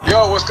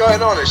Yo, what's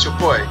going on? It's your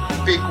boy,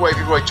 Big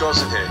Wavy Roy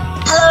Johnson here.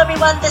 Hello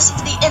everyone, this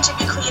is the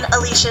interview queen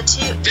Alicia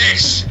too.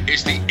 This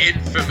is the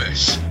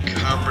infamous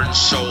Cameron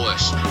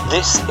Solis.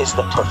 This is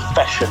the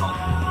professional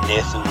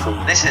Nathan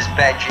Cruz. This is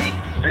Veggie.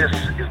 This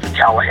is the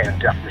Callahan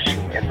Death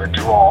Machine in the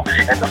draw,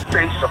 and the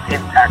face of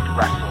Impact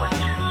Wrestling,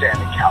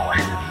 Sami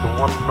Callihan. The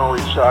one and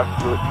only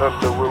Chocolate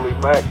Thunder Willie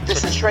Mack.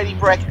 This is Shreddy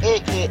Breck,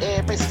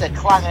 aka Mr.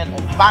 Clangin'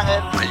 and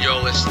Bangin'. And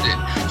you're listening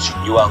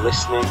to... You are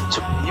listening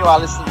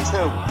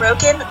to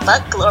Broken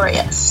but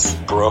Glorious.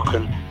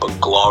 Broken but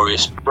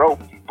Glorious.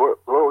 Broken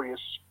but Glorious.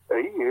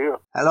 Hey, yeah.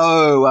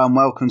 Hello and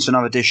welcome to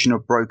another edition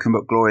of Broken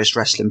but Glorious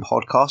Wrestling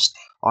Podcast.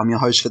 I'm your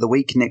host for the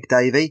week, Nick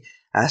Davey.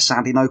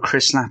 Sadly, no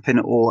Chris Lappin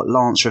or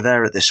Lance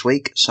Rivera this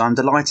week, so I'm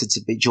delighted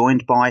to be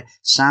joined by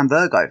Sam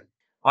Virgo.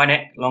 Hi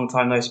Nick, long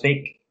time no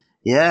speak.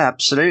 Yeah,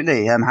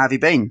 absolutely. How have you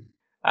been?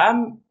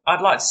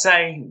 I'd like to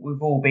say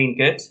we've all been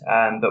good,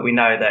 but we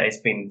know that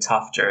it's been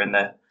tough during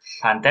the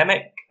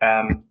pandemic.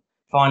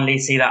 Finally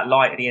see that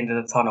light at the end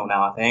of the tunnel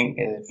now, I think.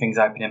 Things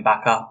opening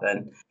back up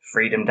and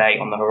Freedom Day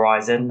on the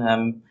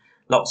horizon.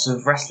 Lots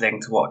of wrestling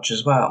to watch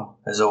as well,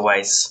 as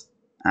always.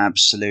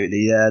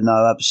 Absolutely, yeah,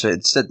 no,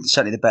 absolutely.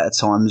 Certainly the better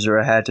times are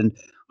ahead, and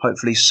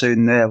hopefully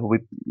soon we'll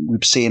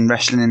be seeing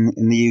wrestling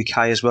in the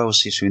UK as well. We'll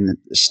see soon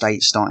the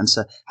States starting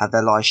to have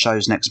their live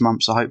shows next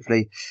month, so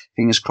hopefully,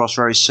 fingers crossed,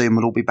 very soon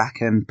we'll all be back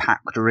in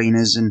packed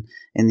arenas in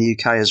the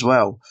UK as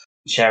well.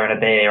 Sharing a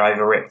beer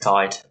over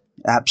Riptide.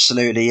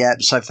 Absolutely, yeah.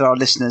 So for our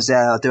listeners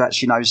there, I do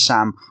actually know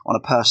Sam on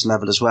a personal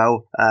level as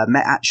well.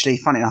 Met actually,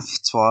 funny enough,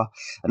 to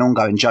an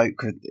ongoing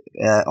joke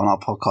on our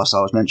podcast,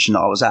 I was mentioning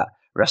that I was at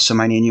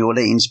WrestleMania New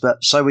Orleans,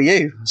 but so were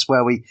you. That's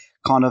where we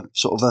kind of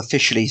sort of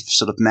officially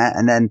sort of met,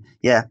 and then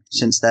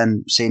since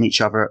then seeing each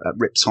other at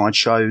Riptide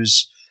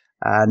shows,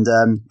 and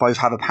both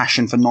have a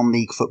passion for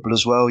non-league football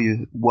as well.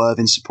 You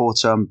Worthing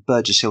supporter,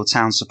 Burgess Hill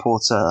Town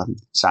supporter.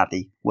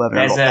 Sadly, Worthing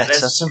a lot better.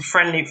 There's some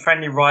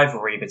friendly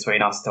rivalry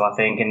between us two, I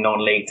think, in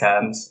non-league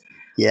terms.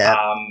 Yeah.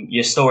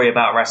 Your story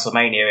about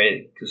WrestleMania,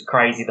 it was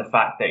crazy. The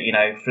fact that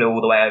flew all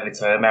the way over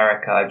to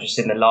America, just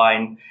in the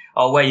line.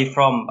 Oh, where are you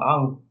from?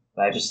 Oh,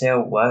 Burgess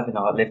Hill, Worthing.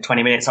 I live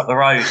 20 minutes up the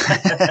road.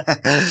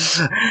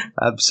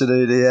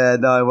 Absolutely, yeah.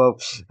 No, well,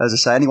 as I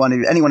say, anyone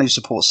who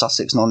supports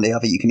Sussex non-league, I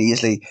think you can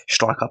easily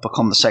strike up a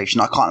conversation.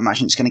 I can't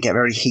imagine it's going to get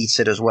very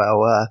heated as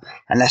well,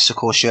 unless, of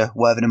course, you're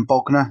Worthing and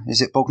Bognor. Is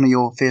it Bognor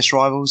your fierce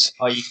rivals?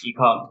 Oh, you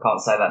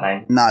can't say that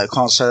name. No,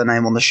 can't say the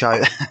name on the show.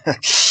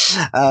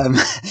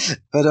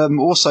 But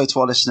also to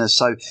our listeners,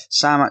 so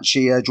Sam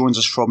actually joins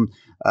us from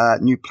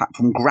new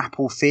platform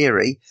Grapple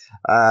Theory.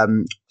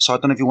 So I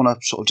don't know if you want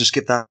to sort of just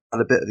give that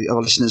a bit of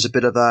our listeners a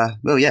bit of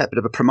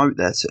a promote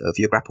there of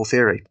your Grapple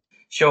Theory.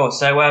 Sure.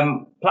 So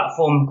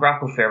platform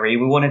Grapple Theory,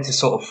 we wanted to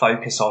sort of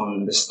focus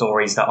on the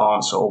stories that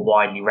aren't sort of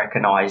widely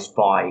recognised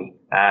by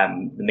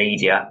the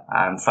media,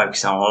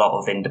 focusing on a lot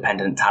of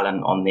independent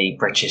talent on the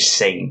British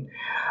scene.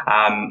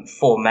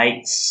 Four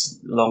mates,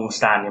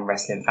 long-standing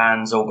wrestling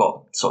fans, all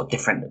got sort of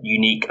different,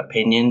 unique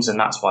opinions, and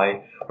that's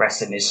why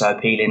wrestling is so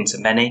appealing to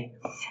many.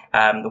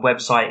 The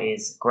website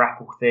is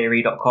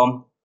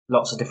grappletheory.com.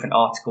 Lots of different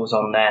articles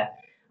on there.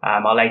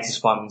 Our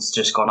latest one's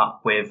just gone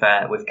up with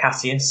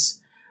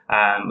Cassius.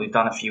 We've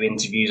done a few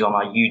interviews on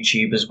our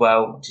YouTube as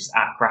well, which is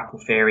at Grapple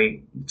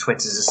Theory.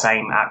 Twitter's the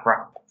same, at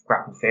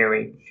Grapple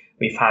Theory.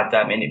 We've had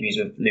interviews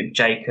with Luke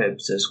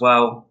Jacobs as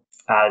well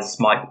as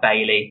Mike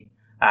Bailey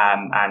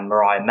and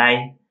Mariah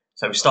May.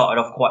 So we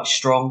started off quite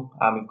strong.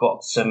 We've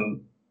got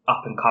some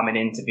up-and-coming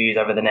interviews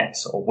over the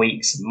next sort of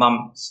weeks and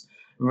months.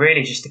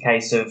 Really just a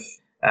case of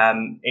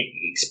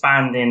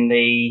expanding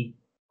the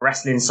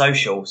wrestling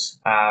socials.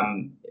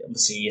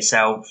 Obviously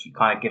yourself, you've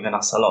kind of given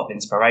us a lot of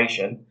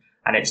inspiration,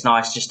 and it's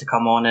nice just to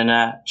come on and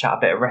chat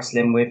a bit of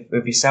wrestling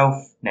with yourself,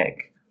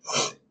 Nick.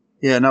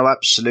 Yeah, no,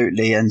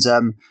 absolutely. And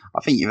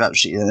I think you've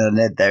actually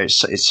led there.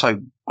 It's so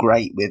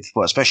great with,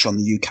 well, especially on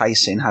the UK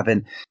scene,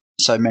 having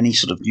so many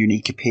sort of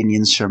unique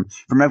opinions from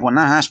everyone.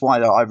 Now, that's why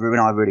I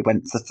really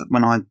went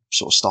when I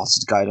sort of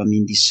started going on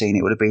the indie scene.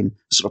 It would have been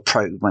sort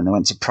of when I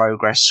went to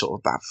Progress sort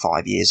of about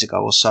 5 years ago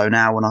or so.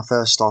 Now, when I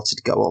first started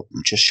to go up,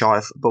 just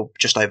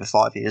over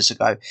 5 years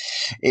ago,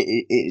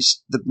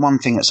 it's the one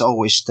thing that's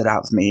always stood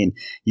out for me in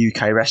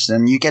UK wrestling.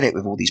 And you get it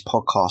with all these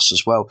podcasts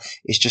as well.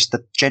 It's just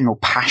the general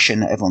passion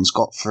that everyone's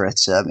got for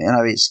it.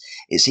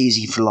 It's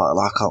easy for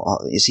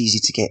it's easy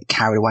to get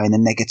carried away in the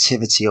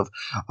negativity of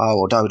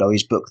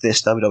WWE's booked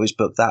this, WWE's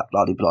booked that,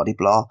 blah blah blah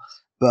blah.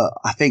 But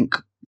I think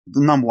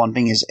the number one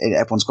thing is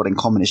everyone's got in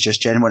common is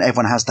just genuine.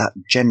 Everyone has that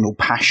general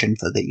passion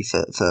for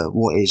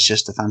what is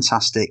just a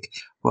fantastic.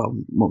 Well,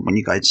 when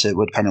you go to,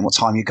 well, depending on what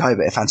time you go,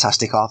 but a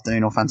fantastic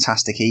afternoon or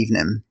fantastic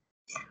evening.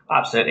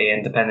 Absolutely,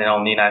 and depending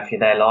on if you're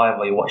there live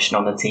or you're watching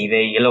on the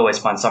TV, you'll always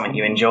find something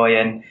you enjoy,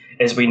 and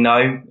as we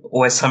know,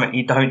 always something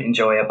you don't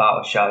enjoy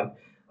about a show.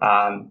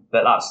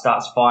 But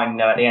that's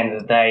fine. At the end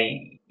of the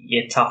day,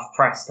 you're tough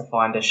pressed to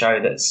find a show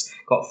that's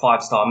got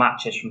 5-star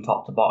matches from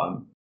top to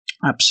bottom.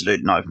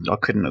 Absolutely, no, I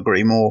couldn't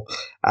agree more.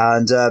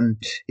 And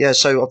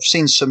so I've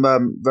seen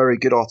some very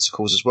good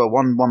articles as well.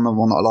 One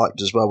that I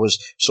liked as well was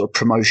sort of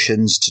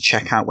promotions to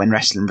check out when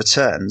wrestling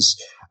returns.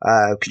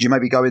 Could you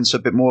maybe go into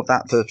a bit more of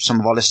that for some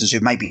of our listeners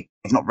who maybe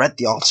have not read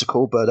the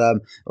article, but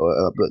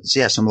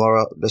some of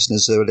our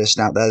listeners who are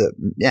listening out there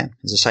that,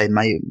 as I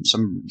say,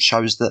 some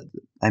shows that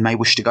they may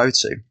wish to go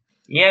to.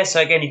 Yeah,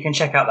 so again, you can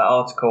check out that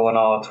article on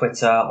our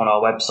Twitter, on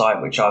our website,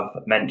 which I've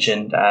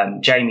mentioned.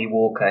 Jamie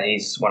Walker,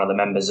 he's one of the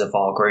members of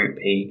our group.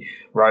 He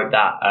wrote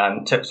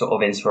that, took sort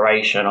of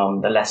inspiration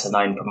on the lesser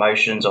known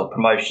promotions or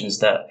promotions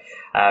that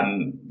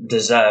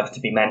deserve to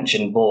be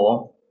mentioned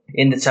more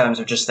in the terms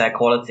of just their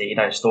quality,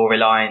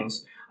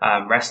 storylines,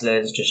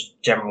 wrestlers,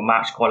 just general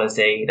match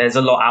quality. There's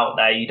a lot out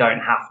there. You don't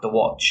have to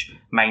watch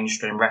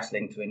mainstream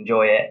wrestling to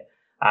enjoy it.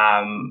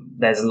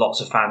 There's lots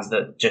of fans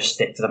that just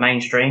stick to the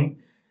mainstream.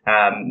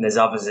 There's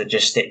others that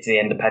just stick to the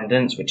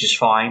independents, which is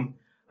fine.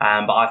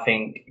 But I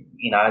think,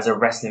 as a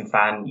wrestling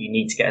fan, you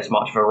need to get as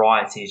much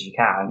variety as you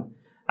can,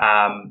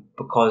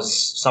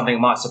 because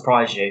something might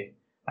surprise you,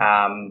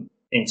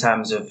 in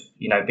terms of,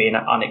 being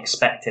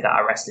unexpected at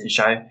a wrestling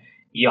show.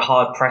 You're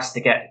hard pressed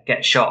to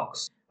get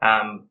shocks.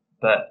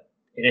 But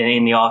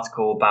in the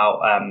article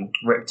about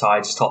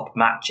Riptide's top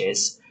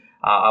matches,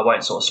 I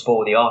won't sort of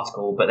spoil the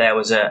article, but there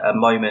was a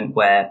moment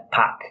where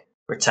Pac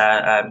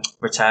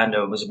returned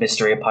and was a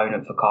mystery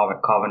opponent for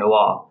Cara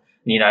Noir.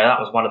 That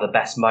was one of the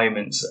best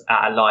moments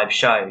at a live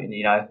show. And,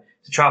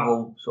 to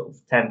travel sort of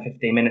 10,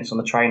 15 minutes on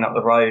the train up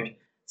the road,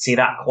 see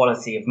that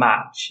quality of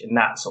match in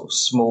that sort of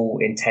small,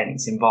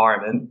 intense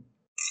environment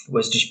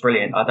was just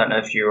brilliant. I don't know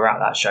if you were at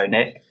that show,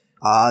 Nick.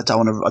 I do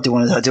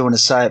want to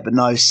say it, but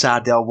no,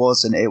 sadly I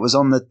wasn't. It was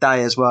on the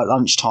day as well at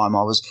lunchtime.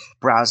 I was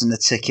browsing the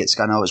tickets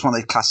going, it's one of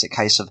the classic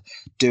case of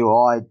do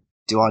I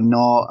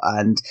not?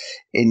 And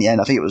in the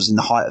end, I think it was in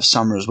the height of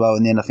summer as well.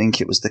 In the end, I think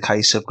it was the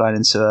case of going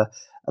into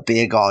a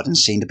beer garden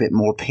seemed a bit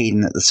more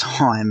appealing at the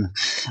time.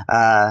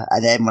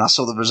 And then when I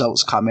saw the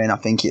results come in, I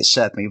think it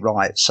served me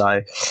right.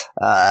 So,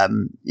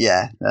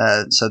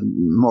 so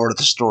moral of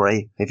the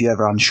story, if you're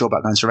ever unsure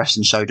about going to a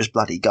wrestling show, just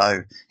bloody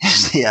go.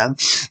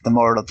 The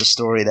moral of the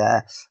story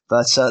there.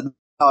 But,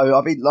 no,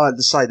 I mean, like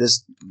to say,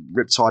 there's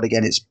Riptide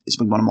again. It's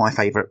been one of my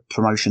favourite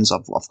promotions.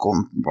 I've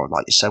gone,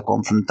 like yourself,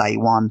 gone from day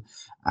one.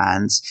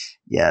 And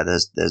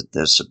there's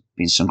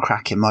been some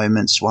cracking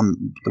moments. The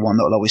one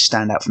that will always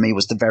stand out for me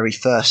was the very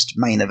first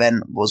main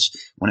event was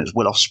when it was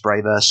Will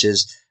Ospreay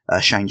versus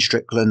Shane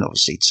Strickland.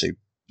 Obviously, to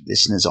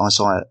listeners,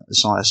 Isaiah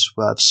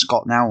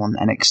Scott now on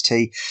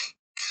NXT.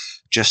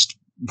 Just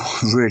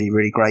really,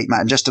 really great, Matt.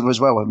 And just as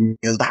well, when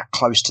you're that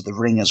close to the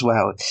ring as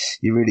well,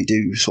 you really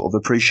do sort of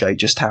appreciate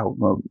just how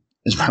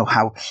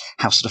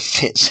sort of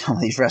fit some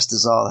of these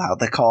wrestlers are, how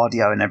their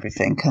cardio and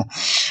everything,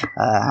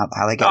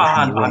 how they get.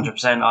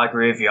 100%, I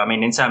agree with you. I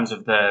mean, in terms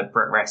of the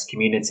BritWres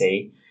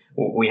community,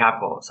 we have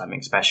got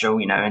something special,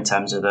 in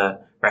terms of the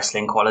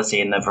wrestling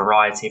quality and the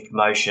variety of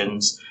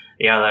promotions.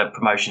 The other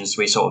promotions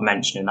we sort of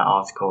mentioned in that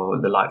article,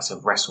 the likes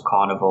of Wrestle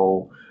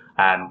Carnival,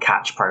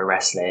 Catch Pro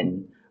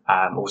Wrestling,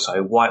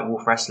 also White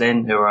Wolf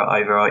Wrestling, who are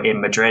over in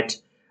Madrid.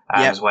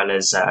 As well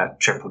as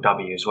Triple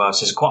W as well.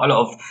 So there's quite a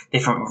lot of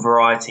different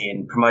variety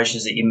and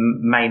promotions that you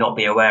may not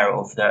be aware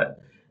of that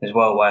is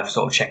well worth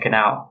sort of checking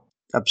out.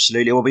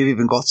 Absolutely. Well, we've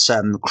even got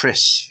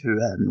Chris, who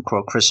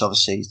Chris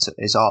obviously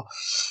is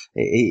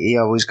he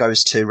always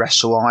goes to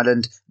Wrestle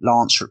Island.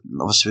 Lance,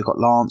 obviously we've got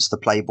Lance, the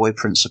Playboy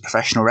Prince of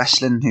Professional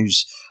Wrestling,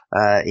 who's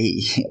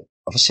he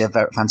obviously a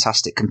very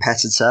fantastic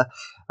competitor.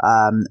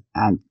 And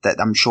that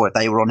I'm sure if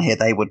they were on here,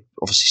 they would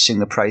obviously sing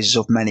the praises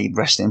of many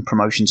wrestling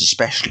promotions,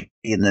 especially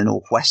in the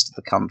northwest of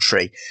the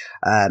country.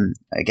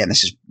 Again,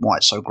 this is why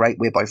it's so great.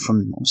 We're both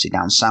from obviously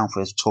down south.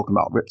 We're talking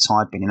about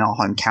Riptide being in our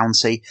home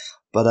county.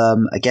 But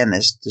again,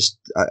 there's just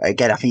I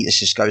think this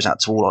just goes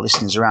out to all our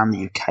listeners around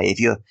the UK. If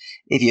you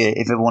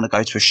ever want to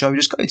go to a show,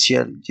 just go to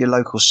your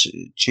local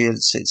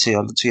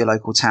to your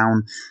local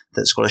town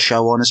that's got a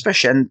show on.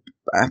 Especially, and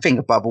I think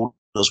above all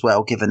as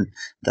well, given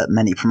that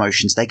many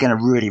promotions, they're going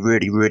to really,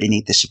 really, really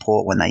need the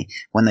support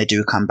when they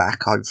do come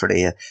back.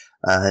 Hopefully, in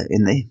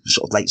the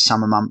sort of late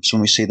summer months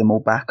when we see them all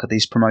back at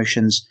these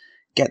promotions,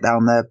 get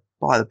down there,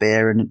 buy the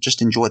beer, and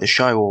just enjoy the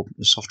show or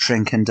the soft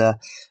drink. And as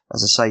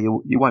I say,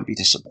 you won't be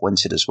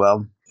disappointed as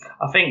well.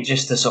 I think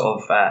just to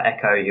sort of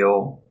echo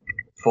your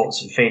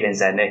thoughts and feelings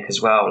there, Nick,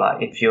 as well.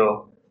 Like if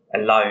you're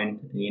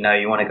alone, you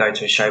want to go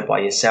to a show by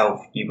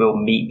yourself, you will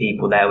meet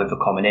people there with a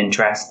common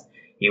interest.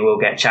 You will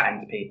get chatting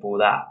to people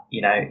that,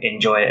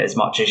 enjoy it as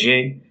much as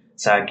you.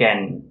 So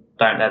again,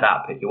 don't let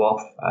that put you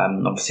off.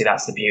 Obviously,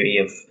 that's the beauty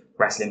of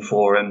wrestling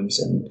forums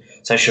and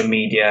social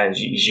media,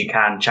 as you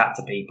can chat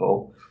to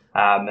people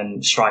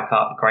and strike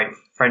up great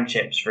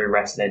friendships through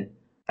wrestling.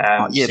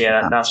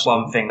 That's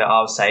one thing that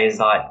I'll say is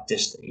like,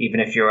 just even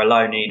if you're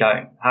alone and you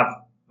don't have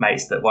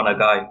mates that want to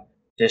go,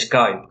 just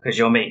go, because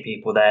you'll meet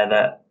people there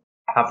that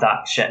have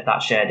that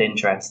shared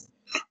interest.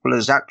 Well,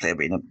 exactly. I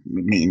mean,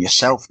 meeting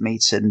yourself,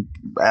 meeting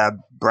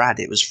Brad,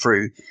 it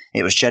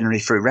was generally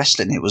through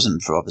wrestling. It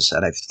wasn't for, obviously,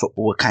 I know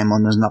football came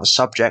on as another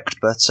subject,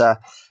 but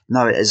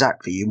No,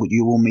 exactly.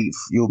 You'll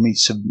meet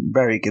some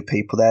very good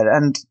people there,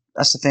 and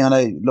that's the thing. I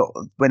know. Look,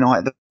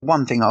 the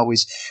one thing I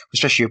always,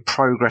 especially with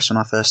Progress, when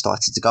I first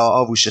started to go, I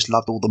always just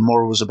loved all the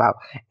morals about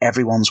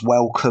everyone's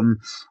welcome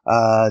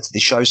to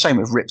the show. Same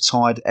with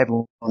Riptide.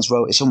 Everyone's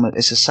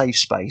it's a safe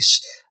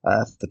space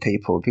for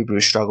people who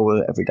struggle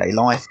with everyday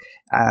life,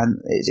 and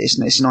it's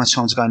a nice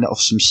time to go and let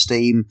off some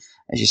steam,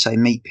 as you say,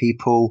 meet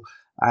people,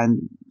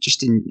 and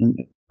just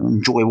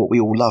enjoy what we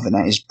all love, and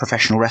that is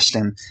professional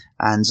wrestling.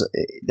 And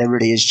there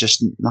really is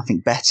just nothing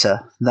better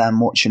than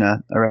watching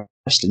a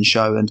wrestling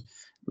show. And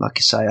like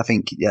I say, I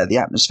think the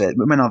atmosphere.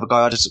 But when I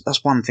go,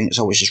 that's one thing that's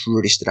always just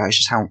really stood out. It's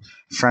just how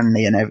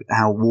friendly and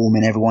how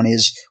warming everyone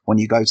is when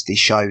you go to these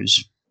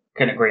shows.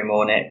 Couldn't agree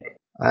more, Nick.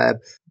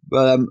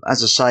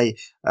 As I say,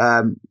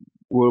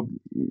 we'll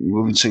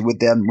see with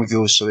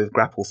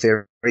Grapple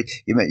Theory.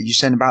 You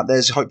said about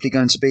there's hopefully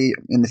going to be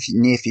in the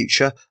near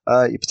future.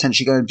 You're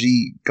potentially going to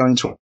be going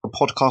to a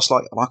podcast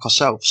like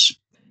ourselves.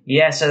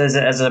 Yeah, so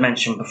as I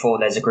mentioned before,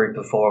 there's a group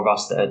of 4 of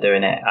us that are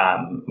doing it.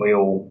 We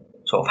all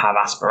sort of have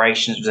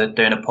aspirations of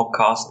doing a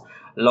podcast.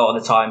 A lot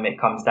of the time it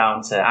comes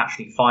down to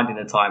actually finding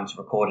the time to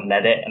record and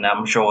edit, and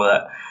I'm sure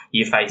that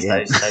you face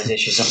those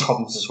issues and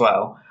problems as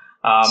well.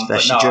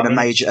 Especially during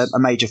a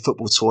major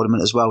football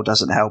tournament as well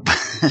doesn't help.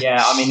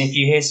 Yeah, I mean, if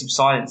you hear some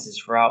silences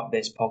throughout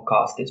this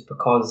podcast, it's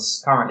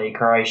because currently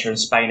Croatia and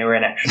Spain are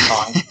in extra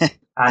time,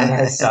 and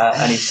there's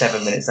only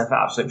 7 minutes left. An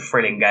absolute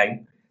thrilling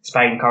game.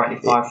 Spain currently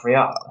 5-3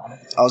 up.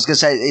 I was going to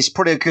say, it's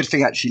probably a good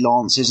thing actually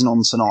Lance isn't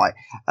on tonight,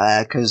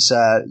 because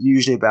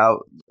usually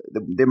about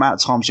the amount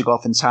of times we go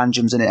off in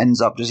tangents, and it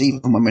ends up just,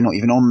 even when we're not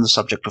even on the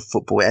subject of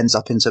football, it ends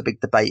up into a big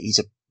debate. He's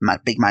a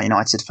big Man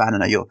United fan, I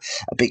know you're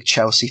a big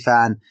Chelsea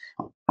fan.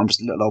 I'm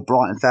just a little old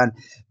Brighton fan.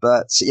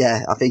 But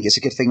yeah, I think it's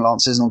a good thing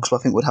Lance isn't on, because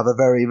I think we'd have a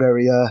very,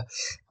 very,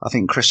 I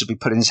think Chris would be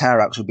putting his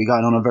hair out, because we'd be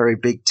going on a very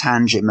big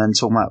tangent and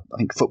talking about, I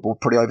think football would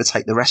probably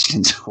overtake the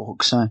wrestling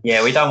talk. So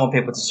yeah, we don't want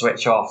people to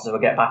switch off, so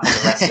we'll get back to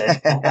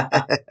wrestling.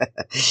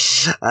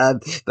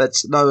 But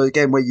no,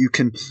 again,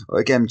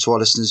 to our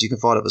listeners, you can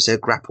find us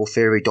at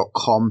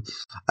grappletheory.com.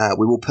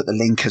 We will put the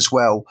link as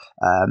well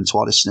to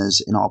our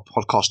listeners in our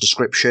podcast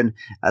description,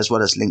 as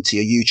well as link to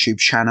your YouTube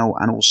channel,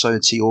 and also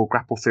to your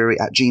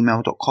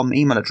grappletheory@gmail.com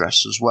email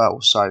address as well.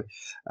 So,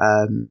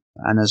 and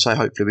as I say,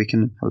 hopefully we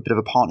can have a bit of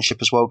a partnership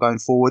as well going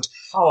forward.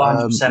 Oh,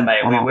 100%,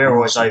 mate. We're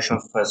always open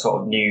for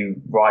sort of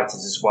new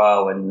writers as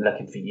well, and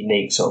looking for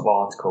unique sort of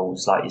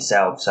articles like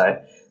yourself. So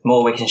the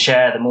more we can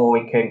share, the more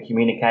we can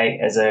communicate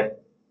as a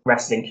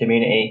wrestling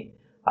community,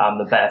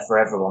 the better for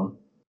everyone.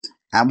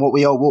 And what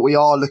we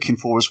are looking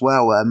for as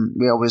well,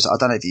 we always, I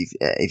don't know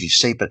if you've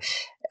seen, but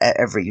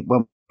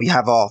when we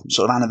have our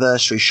sort of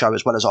anniversary show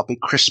as well as our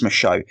big Christmas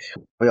show,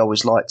 we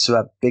always like to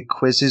have big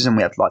quizzes, and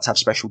we like to have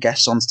special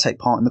guests on to take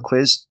part in the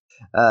quiz.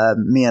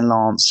 Me and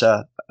Lance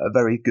are a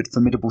very good,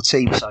 formidable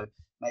team. So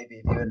maybe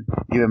if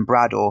you and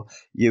Brad or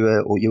you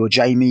or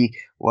Jamie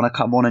want to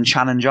come on and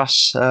challenge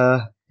us,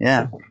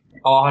 yeah.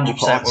 Oh,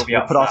 100%.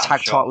 We'll put our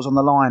tag titles on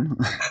the line.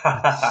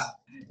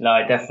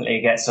 No,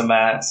 definitely get some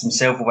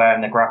silverware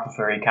in the Grapple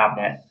Theory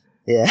cabinet.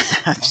 Yeah,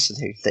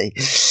 absolutely.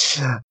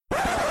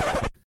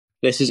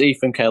 This is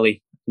Ethan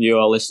Kelly. You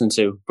are listening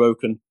to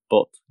Broken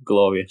But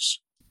Glorious.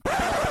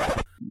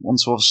 Want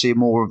to obviously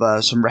more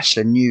of some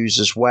wrestling news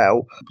as well.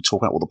 We're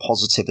talking about all the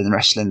positive in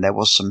wrestling. There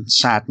was some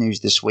sad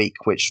news this week,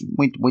 which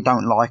we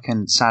don't like,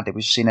 and sadly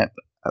we've seen it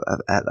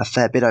a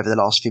fair bit over the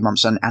last few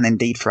months, and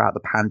indeed throughout the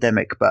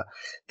pandemic. But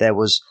there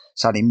was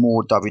sadly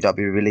more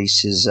WWE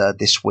releases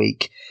this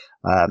week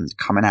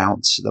coming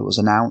out that was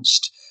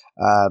announced.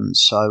 I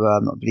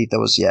believe there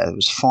was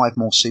 5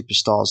 more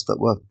superstars that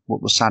were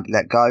sadly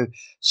let go.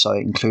 So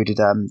it included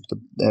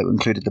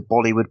the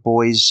Bollywood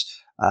Boys,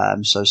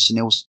 so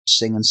Sunil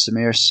Singh and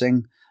Samir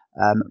Singh,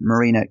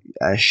 Marina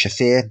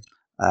Shafir.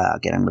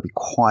 Again, I'm going to be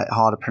quite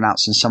hard at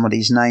pronouncing some of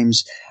these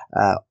names.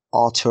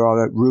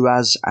 Arturo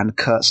Ruiz and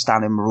Kurt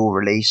Stalin were all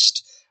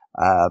released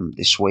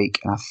this week,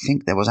 and I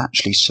think there was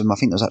actually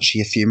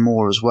a few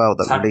more as well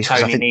that released.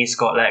 Tony Nese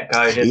got let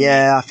go, didn't he?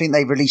 Yeah, I think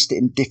they released it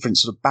in different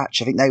sort of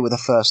batch. I think they were the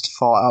first to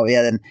fight. Oh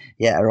yeah, then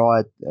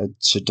Araya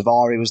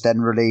Davari was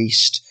then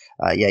released.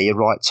 You're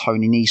right.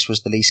 Tony Nese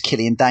was the least.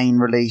 Killian Dane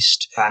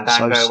released.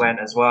 Fandango went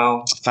as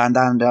well.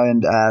 Fandango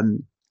and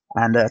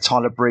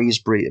Tyler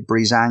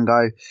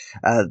Breezango.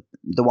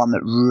 The one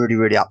that really,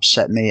 really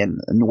upset me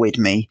and annoyed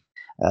me,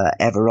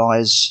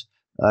 Everrise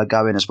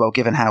going as well,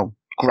 given how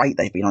great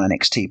they've been on an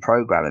NXT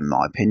program, in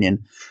my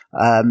opinion.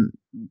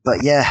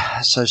 But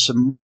yeah, so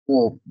some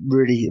more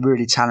really,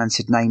 really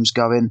talented names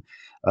going.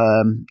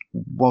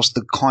 Whilst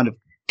the kind of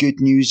good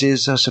news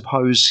is, I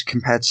suppose,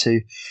 compared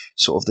to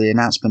sort of the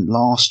announcement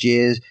last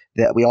year,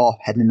 that we are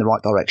heading in the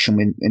right direction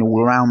in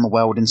all around the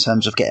world in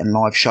terms of getting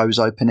live shows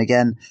open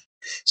again.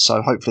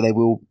 So hopefully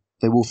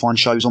they will find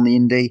shows on the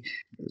indie.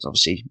 There's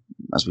obviously,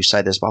 as we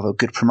say, there's other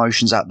good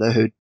promotions out there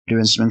who are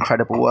doing some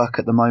incredible work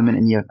at the moment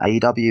in your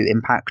AEW,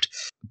 Impact.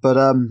 But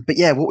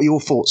yeah, what were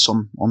your thoughts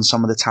on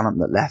some of the talent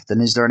that left?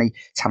 And is there any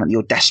talent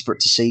you're desperate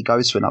to see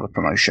go to another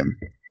promotion?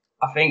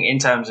 I think in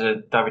terms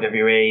of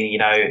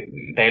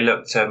WWE, they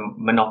look to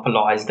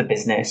monopolize the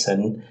business,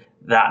 and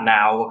that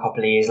now, a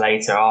couple of years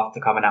later, after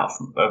coming out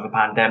of a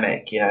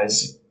pandemic,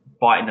 is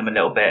biting them a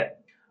little bit.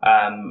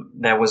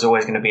 There was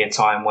always going to be a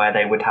time where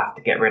they would have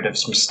to get rid of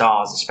some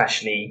stars,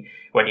 especially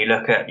when you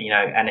look at,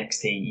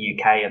 NXT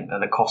UK and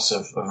the costs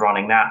of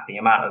running that, the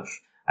amount of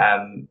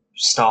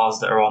stars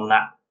that are on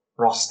that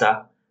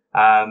roster.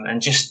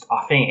 And just,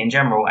 I think in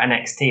general,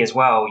 NXT as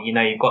well,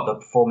 you've got the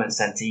Performance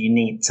Center, you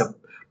need to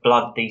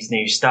blood these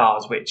new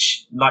stars,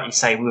 which, like you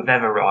say, with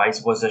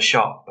Everrise was a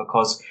shock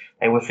because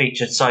they were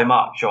featured so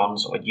much on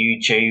sort of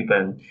YouTube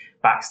and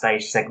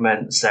backstage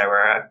segments. They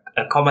were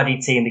a comedy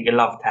team that you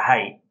love to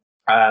hate.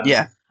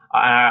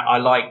 I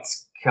liked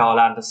Carl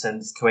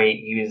Anderson's tweet.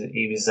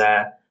 He was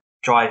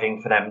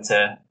driving for them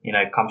to,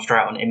 come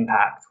straight on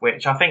Impact,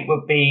 which I think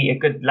would be a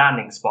good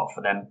landing spot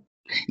for them.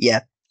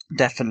 Yeah,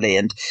 definitely.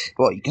 And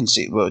you can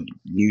see, you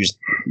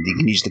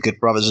can use the Good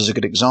Brothers as a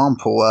good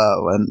example,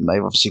 and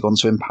they've obviously gone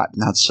to Impact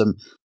and had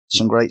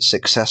some great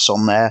success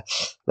on there.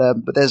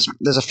 But there's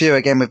a few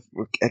again with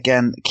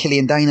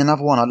Killian Dane,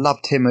 another one. I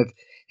loved him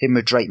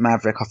with Drake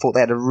Maverick. I thought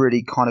they had a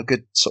really kind of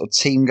good sort of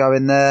team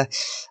going there.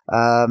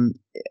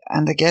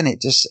 And again,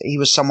 he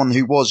was someone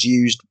who was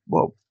used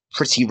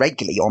pretty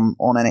regularly on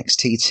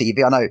NXT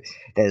TV. I know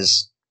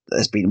there's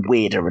been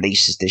weirder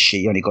releases this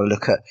year. You only got to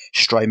look at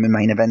Strowman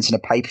main event and a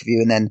pay-per-view,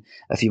 and then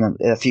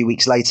a few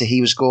weeks later he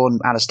was gone.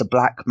 Aleister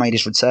Black made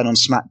his return on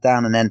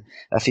SmackDown, and then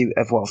a few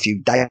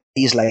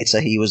days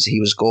later he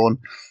was gone.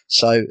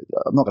 So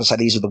I'm not going to say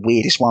these are the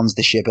weirdest ones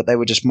this year, but they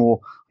were just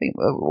more, I think,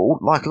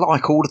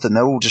 like all of them,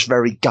 they're all just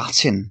very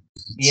gutting.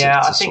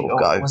 Yeah, I think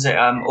was it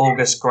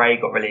August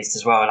Gray got released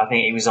as well, and I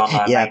think he was on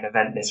main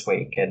event this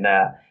week, and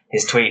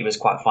his tweet was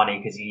quite funny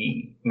because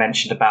he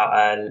mentioned about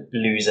a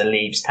loser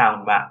leaves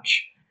town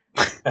match.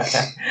 And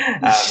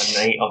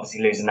he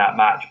obviously losing that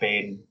match,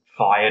 being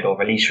fired or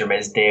released from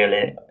his deal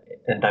in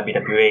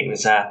WWE. It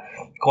was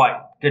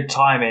quite good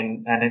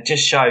timing, and it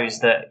just shows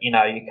that you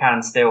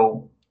can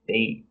still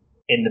be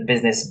in the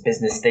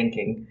business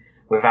thinking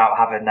without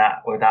having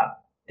that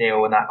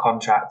deal and that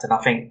contract. And I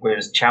think it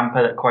was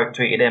Ciampa that quote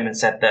tweeted him and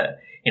said that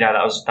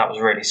that was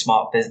really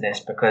smart business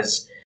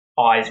because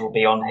eyes will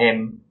be on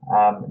him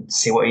to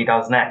see what he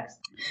does next.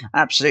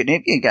 Absolutely.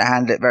 If you're going to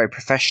handle it very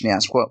professionally,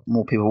 that's what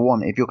more people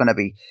want. If you're going to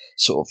be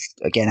sort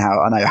of, again,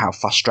 I know how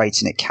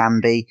frustrating it can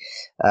be,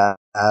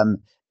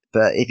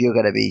 but if you're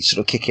going to be sort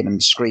of kicking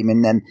and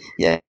screaming, then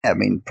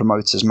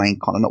promoters may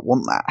kind of not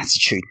want that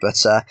attitude.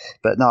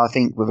 But no, I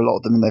think with a lot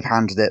of them, they've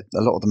handled it.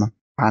 A lot of them have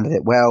handled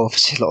it well.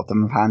 Obviously, a lot of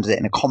them have handled it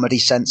in a comedy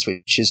sense,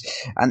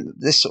 and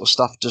this sort of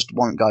stuff just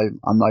won't go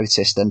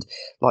unnoticed. And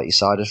like you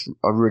said,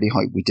 I really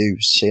hope we do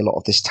see a lot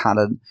of this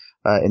talent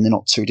in the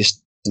not too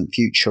distant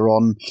future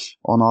on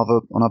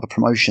other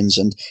promotions,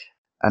 and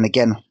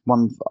again,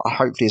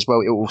 hopefully as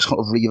well, it will sort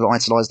of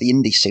revitalise the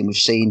indie scene. We've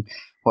seen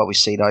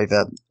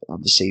over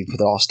obviously for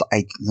the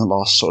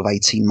last sort of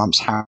 18 months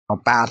how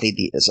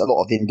badly there's a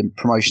lot of indie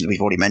promotions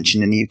we've already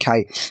mentioned in the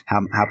UK,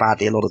 how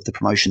badly a lot of the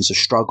promotions have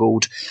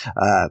struggled.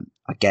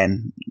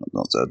 Again,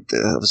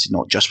 obviously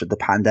not just with the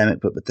pandemic,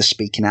 but with the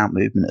speaking out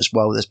movement as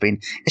well. It's been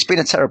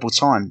a terrible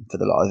time for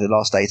the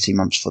last 18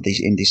 months for the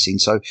indie scene.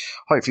 So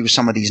hopefully with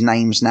some of these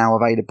names now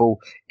available,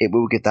 it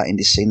will give that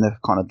indie scene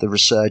the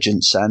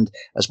resurgence, and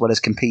as well as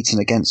competing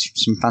against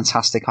some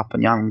fantastic up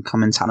and young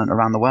coming talent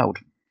around the world.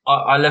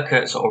 I look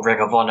at sort of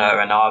Ring of Honor,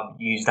 and I've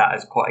used that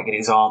as quite a good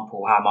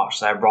example how much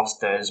their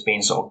roster has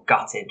been sort of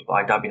gutted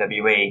by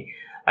WWE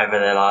over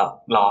the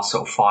last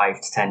sort of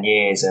 5 to 10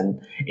 years, and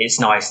it's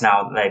nice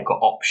now that they've got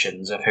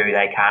options of who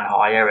they can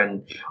hire.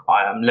 And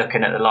I'm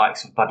looking at the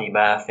likes of Buddy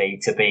Murphy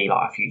to be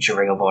like a future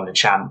Ring of Honor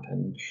champ,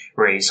 and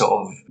really sort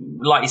of,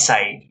 like you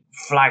say,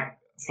 fly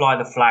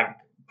the flag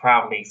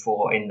proudly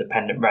for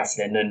independent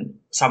wrestling. And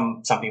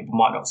some people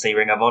might not see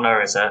Ring of Honor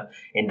as a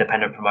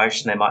independent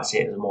promotion; they might see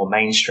it as more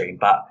mainstream.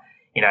 But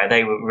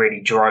they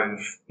really drove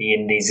the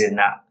indies in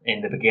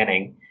the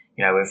beginning.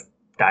 With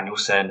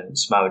Danielson and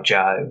Samoa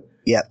Joe.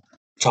 Yep.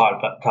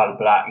 Tyler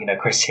Black,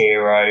 Chris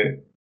Hero,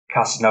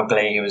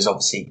 Castagnoli, who is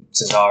obviously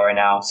Cesaro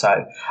now.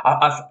 So,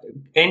 I've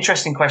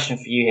interesting question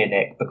for you here,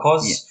 Nick,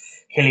 because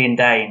Killian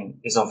Dane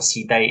is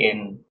obviously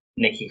dating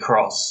Nikki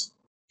Cross.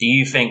 Do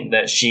you think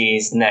that she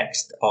is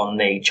next on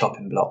the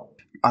chopping block?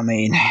 I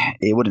mean,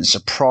 it wouldn't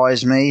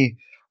surprise me.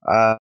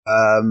 And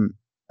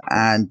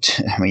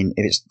I mean,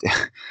 if it's,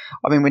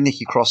 with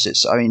Nikki Cross,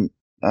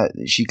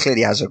 she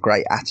clearly has a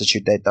great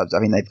attitude.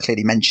 They've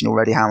clearly mentioned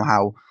already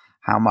how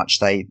much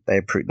they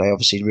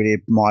obviously really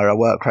admire her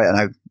work rate.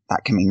 I know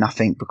that can mean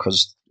nothing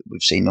because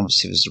we've seen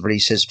obviously there's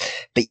releases,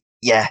 but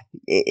yeah,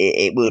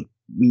 it would.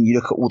 When you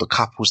look at all the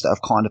couples that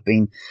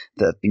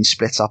have been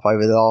split up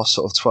over the last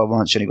sort of 12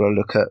 months, you've only got to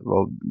look at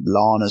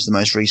Lana's the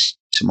most recent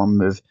one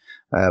with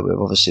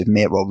obviously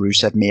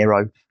Rusev,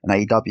 Miro,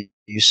 and AEW.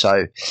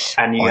 So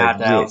and you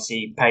had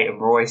obviously Peyton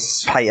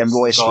Royce with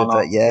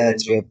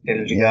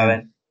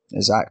it,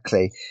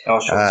 exactly.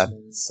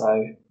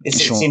 So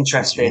it's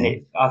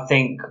interesting. I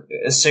think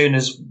as soon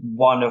as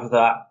one of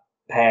that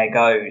pair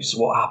goes,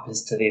 what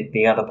happens to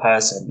the other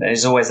person?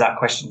 There's always that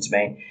question to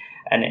me.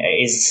 And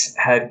is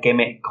her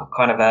gimmick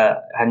kind of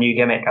her new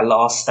gimmick a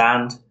last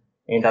stand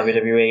in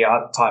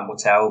WWE? Time will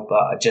tell,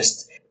 but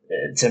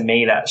to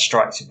me, that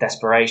strikes with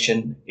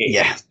desperation.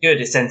 It's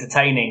good, it's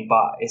entertaining,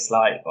 but it's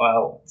like,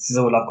 well, this is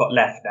all I've got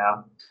left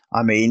now.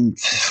 I mean,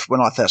 when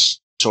I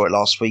first saw it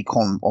last week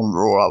on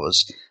Raw,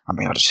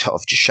 I just sort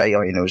of just say,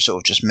 it was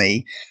sort of just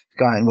me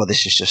going, well,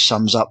 this just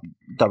sums up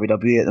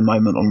WWE at the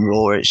moment on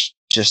Raw. It's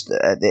just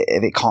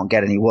if it can't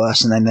get any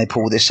worse, and then they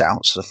pull this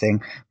out, sort of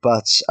thing.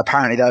 But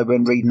apparently, though,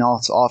 when reading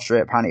after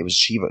it, apparently it was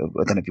she. I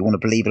don't know if you want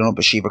to believe it or not,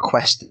 but she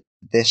requested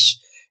this.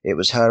 It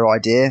was her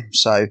idea,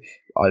 so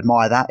I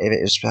admire that. If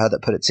it was her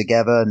that put it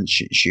together, and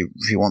she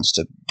wants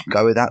to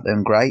go with that,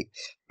 then great.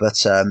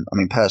 But I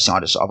mean,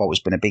 personally, I've always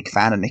been a big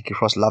fan of Nikki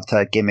Cross. Loved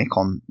her gimmick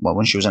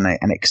when she was on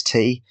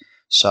NXT.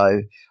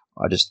 So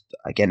I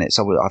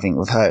think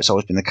with her, it's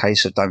always been the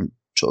case of don't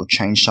sort of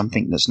change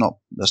something that's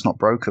not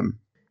broken.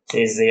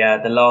 Is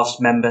the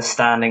last member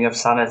standing of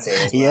Sanity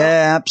as well.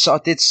 Yeah, so I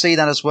did see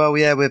that as well.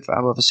 Yeah, with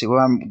obviously,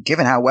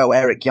 given how well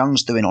Eric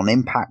Young's doing on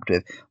Impact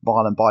with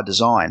Violent by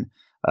Design,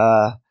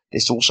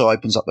 this also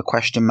opens up the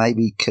question: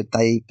 maybe could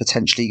they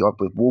potentially,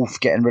 with Wolf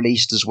getting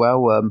released as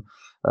well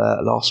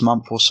last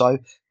month or so,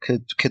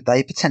 could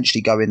they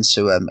potentially go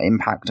into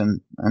Impact and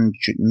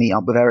meet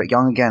up with Eric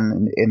Young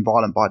again in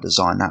Violent by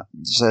Design?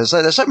 So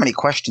there's so many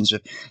questions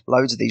with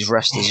loads of these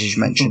wrestlers, as you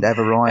mentioned,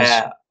 Ever Rise.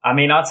 Yeah. I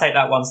mean, I'll take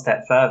that one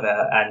step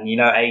further, and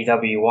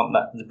AEW want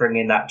to bring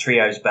in that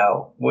trios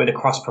belt with the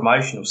cross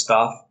promotional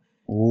stuff.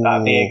 Ooh.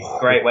 That'd be a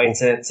great way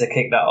to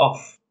kick that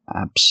off.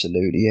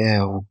 Absolutely,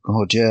 yeah. Oh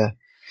God, yeah.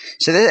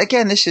 So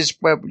again, this is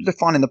where we're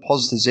finding the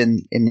positives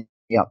in the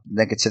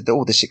negative.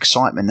 All this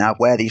excitement now,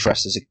 where these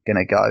wrestlers are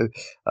going to go.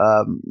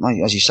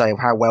 As you say,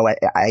 how well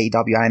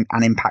AEW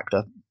and Impact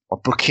are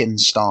booking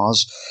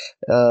stars.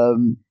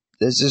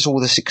 There's all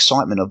this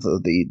excitement of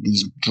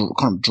these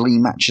kind of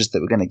dream matches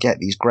that we're going to get,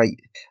 these great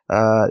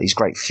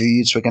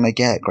feuds we're going to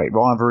get, great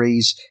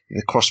rivalries,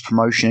 the cross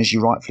promotion, as you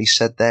rightfully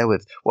said there,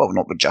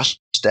 not with just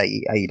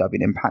AEW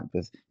and Impact,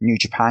 with New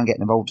Japan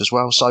getting involved as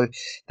well. So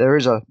there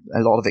is a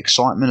lot of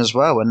excitement as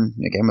well, and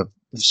again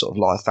with sort of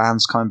live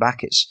fans coming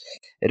back,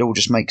 it all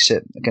just makes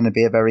it going to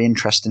be a very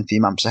interesting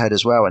few months ahead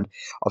as well. And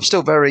I'm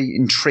still very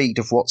intrigued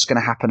of what's going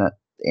to happen at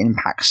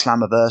Impact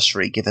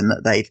Slammiversary, given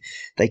that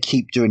they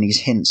keep doing these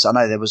hints. I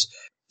know there was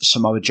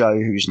Samoa Joe,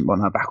 who's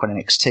back on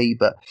NXT,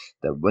 but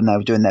when they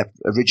were doing their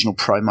original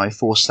promo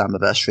for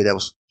Slammiversary, they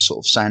were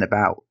sort of saying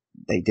about,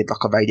 they did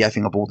like a radio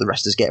thing of all the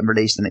wrestlers getting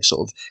released, and it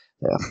sort of,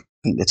 I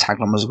think the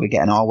tagline was, "We're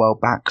getting our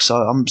world back." So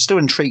I'm still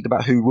intrigued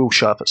about who will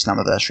show up at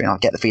Slammiversary, and I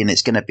get the feeling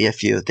it's going to be a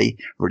few of the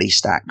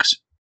released acts.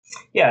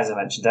 Yeah, as I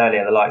mentioned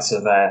earlier, the likes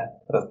of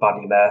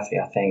Buddy Murphy,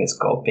 I think it's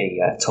got to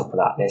be top of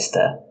that list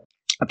there.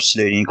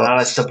 Absolutely. You got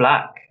Aleister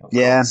Black.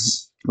 Yeah.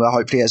 Course. Well,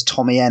 hopefully it's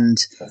Tommy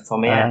End.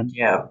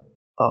 Yeah.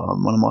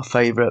 One of my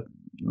favourite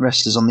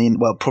wrestlers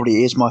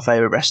probably is my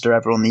favourite wrestler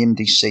ever on the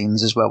indie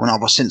scenes as well.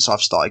 Since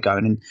I've started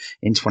going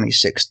in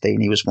 2016,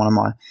 he was one of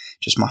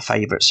my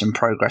favourites in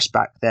Progress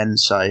back then.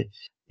 So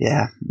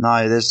yeah,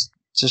 no, there's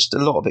just a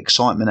lot of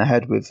excitement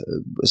ahead with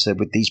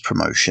these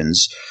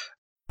promotions.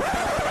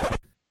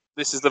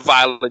 This is the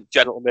violent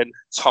gentleman,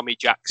 Tommy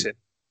Jackson,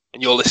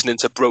 and you're listening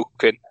to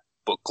Broken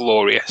but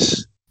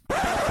Glorious.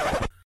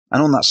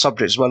 And on that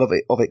subject as well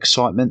of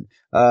excitement,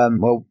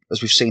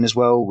 as we've seen as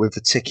well with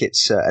the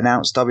tickets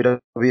announced, WWE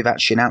have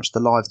actually announced the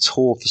live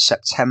tour for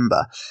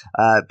September.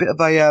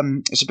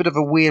 It's a bit of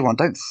a weird one.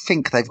 I don't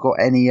think they've got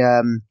any.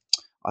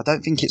 I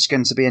don't think it's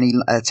going to be any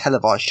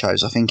televised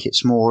shows. I think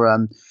it's more. I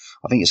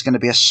think it's going to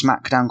be a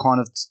SmackDown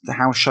kind of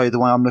house show, the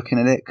way I'm looking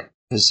at it.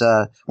 Because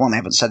they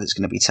haven't said it's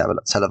going to be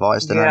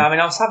televised. Yeah, I mean,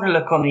 I was having a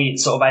look on the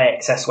sort of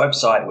AXS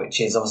website, which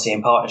is obviously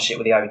in partnership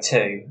with the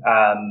O2,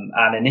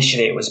 and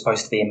initially it was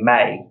supposed to be in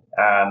May.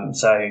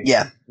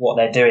 What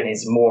they're doing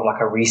is more of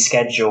like a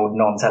rescheduled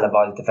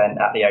non-televised event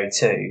at the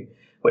O2,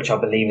 which I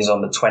believe is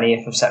on the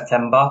 20th of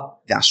September.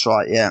 That's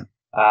right, yeah.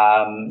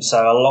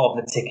 So a lot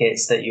of the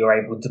tickets that you're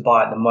able to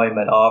buy at the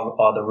moment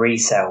are the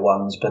resale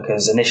ones,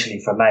 because initially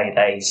for May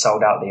they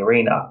sold out the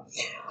arena.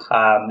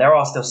 There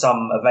are still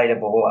some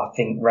available, I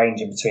think,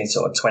 ranging between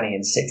sort of £20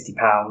 and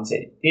 £60.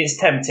 It's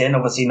tempting,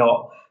 obviously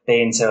not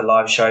being to a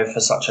live show for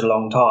such a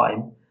long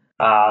time.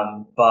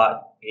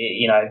 But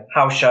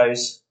house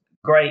shows,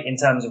 great in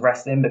terms of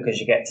wrestling, because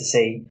you get to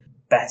see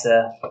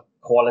better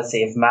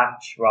quality of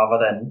match rather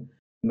than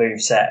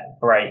moveset,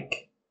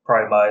 break,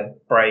 promo,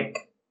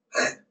 break.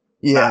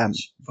 Yeah,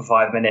 match for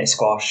 5 minutes,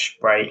 squash,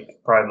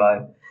 break,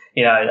 promo.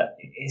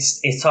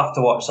 It's tough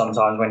to watch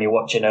sometimes when you're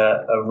watching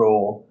a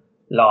Raw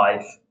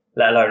live,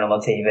 let alone on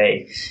the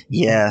TV.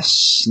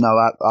 Yes, no,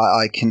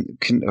 I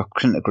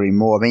couldn't agree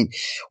more. I mean,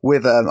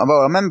 with I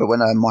remember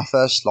when my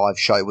first live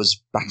show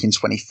was back in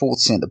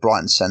 2014 at the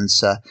Brighton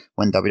Centre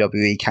when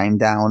WWE came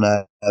down,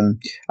 and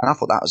I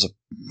thought that was a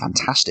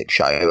fantastic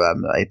show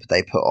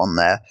they put on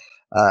there.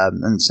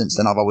 And since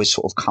then, I've always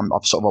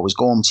always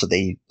gone to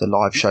the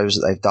live shows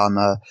that they've done.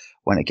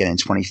 Went again in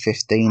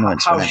 2015.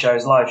 House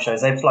shows, live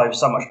shows, they flow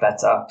so much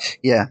better.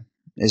 Yeah,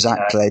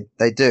 Exactly,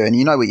 they do, and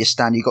you know where you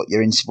stand. You got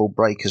your interval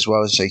break as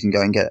well, so you can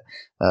go and get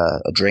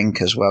a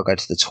drink as well, go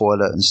to the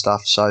toilet and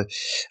stuff. So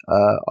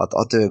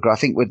I do agree. I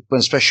think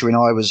especially when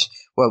I was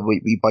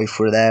we both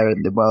were there,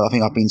 and I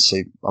think I've been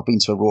to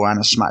a Raw and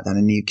a SmackDown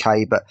in the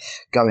UK, but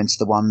going to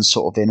the ones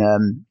sort of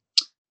in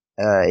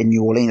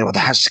New Orleans,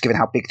 that's given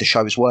how big the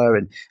shows were,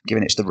 and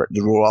given it's the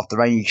Raw after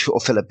Rain, you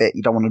sort of feel a bit.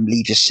 You don't want to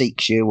leave your seat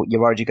 'cause you're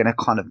worried you're going to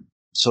kind of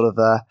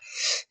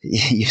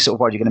you're sort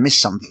of worried you're going to miss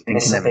something.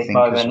 It's a big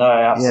moment, no,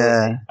 absolutely.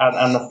 Yeah.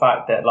 And the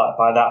fact that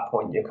by that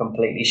point you're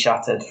completely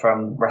shattered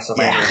from WrestleMania.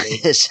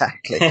 Yeah,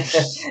 exactly.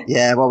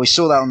 Yeah, well, we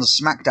saw that on the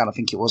SmackDown. I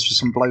think it was for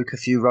some bloke a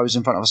few rows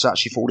in front of us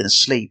actually falling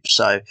asleep.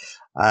 So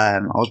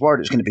I was worried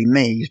it was going to be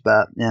me,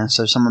 but yeah,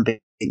 so someone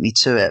beat me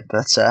to it.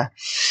 But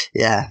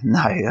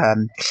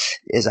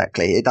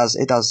exactly. It does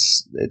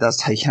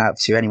take out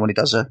to anyone who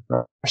does a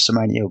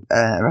WrestleMania,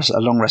 a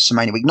long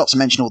WrestleMania week. Not to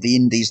mention all the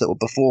indies that were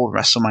before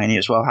WrestleMania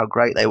as well, how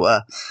great they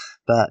were.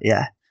 But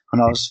yeah,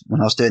 when I was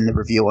doing the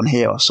review on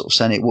here, I was sort of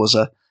saying it was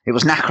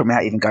knackering me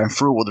out even going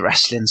through all the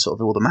wrestling, sort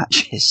of all the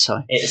matches.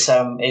 So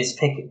it's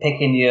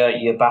picking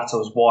your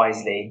battles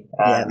wisely.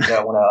 You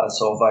don't want to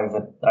sort of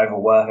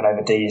overwork and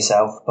overdo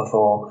yourself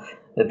before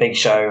the big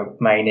show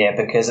Mania,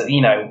 because I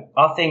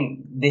think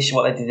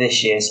what they did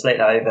this year, split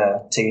it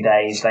over 2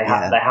 days. They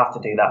have to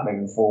do that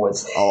moving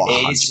forwards.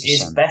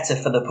 It's better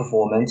for the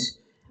performance,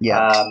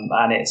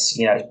 and it's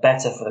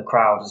better for the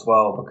crowd as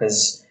well,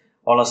 because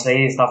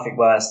honestly, it's nothing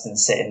worse than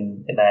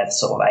sitting there for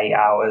sort of 8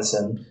 hours.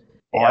 And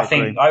I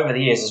think over the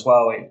years as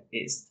well,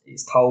 it's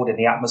told in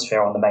the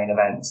atmosphere on the main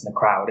events and the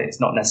crowd. It's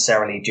not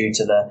necessarily due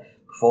to the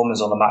performance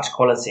or the match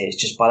quality. It's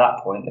just by that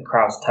point the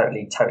crowd's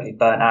totally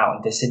burnt out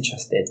and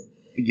disinterested.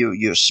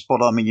 You're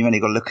spot on. I mean, you've only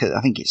got to look at.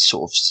 I think it's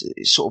sort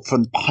of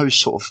from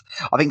post sort of.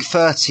 I think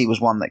 30 was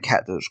one that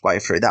kept its way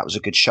through. That was a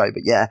good show.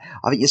 But yeah,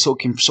 I think you're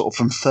talking sort of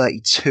from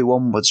 32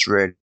 onwards,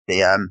 really.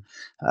 I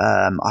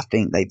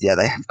think they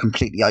have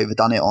completely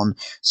overdone it on,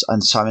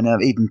 and so I mean,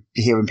 even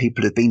hearing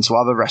people who've been to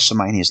other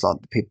WrestleManias,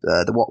 like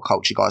the What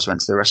Culture guys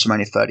went to the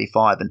WrestleMania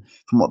 35, and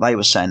from what they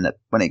were saying, that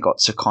when it got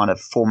to kind of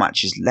 4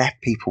 matches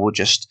left, people were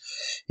just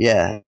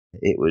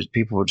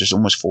people were just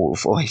almost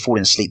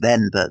falling asleep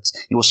then. But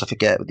you also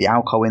forget with the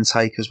alcohol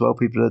intake as well,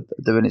 people are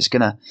doing. It's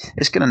gonna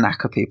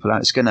knacker people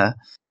out.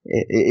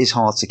 It is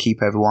hard to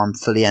keep everyone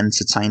fully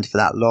entertained for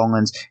that long,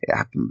 and it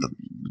happened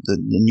the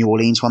New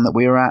Orleans one that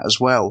we were at as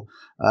well.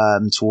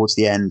 Towards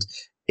the end,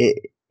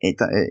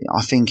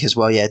 I think as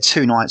well. Yeah,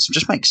 2 nights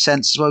just makes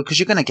sense as well, because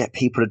you're going to get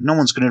people. No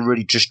one's going to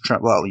really just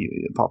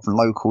apart from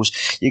locals,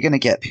 you're going to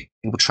get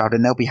people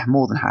traveling. They'll be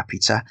more than happy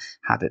to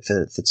have it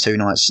for 2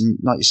 nights, and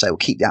like you say, it'll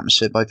keep the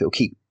atmosphere both.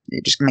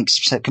 It just makes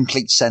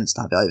complete sense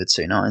to have it over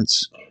 2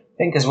 nights. I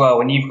think as well,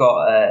 when you've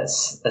got a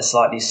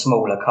slightly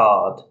smaller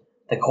card,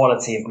 the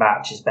quality of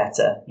match is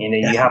better.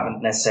 You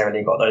haven't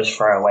necessarily got those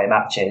throwaway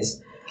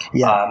matches.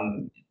 Yeah.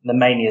 The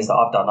Manias that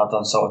I've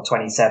done sort of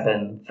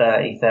 27,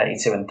 30,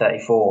 32 and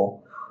 34,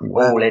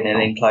 all in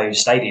an enclosed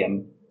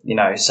stadium,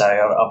 so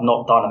I've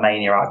not done a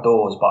Mania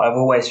outdoors, but I've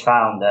always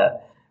found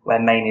that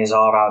when Manias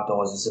are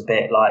outdoors, it's a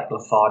bit like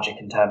lethargic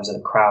in terms of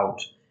the crowd.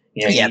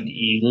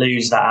 You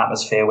lose that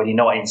atmosphere when you're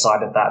not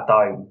inside of that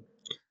dome.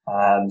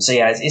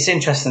 It's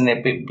interesting.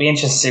 It'd be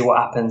interesting to see what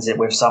happens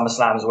with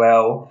SummerSlam as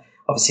well.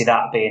 Obviously,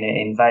 that being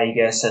in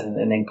Vegas and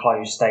an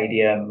enclosed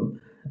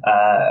stadium.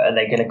 Are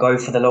they going to go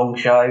for the long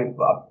show?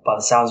 By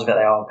the sounds of it,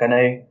 they are going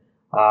to.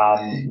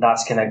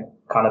 That's going to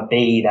kind of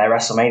be their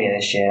WrestleMania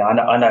this year.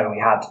 I know we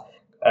had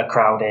a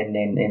crowd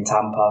in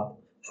Tampa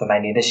for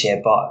Mania this year,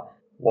 but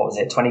what was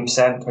it,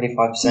 20%,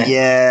 25%?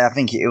 Yeah, I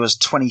think it was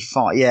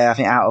 25. Yeah, I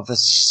think out of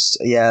this,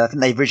 I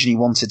think they originally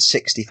wanted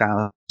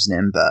 60,000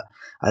 in, but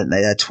I think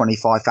they had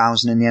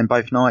 25,000 in the end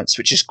both nights,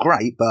 which is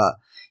great, but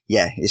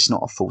yeah, it's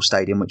not a full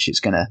stadium, which it's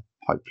going to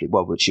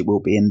which it will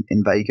be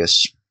in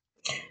Vegas.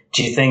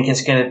 Do you think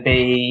it's going to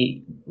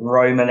be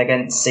Roman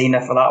against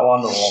Cena for that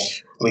one, or?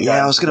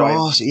 I was going to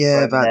ask.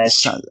 Yeah, about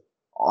this. I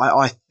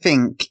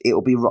think it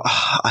will be.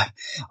 I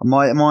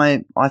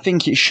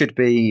think it should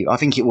be. I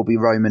think it will be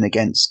Roman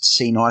against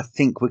Cena. I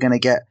think we're going to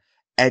get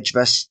Edge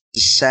versus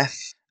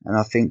Seth, and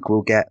I think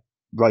we'll get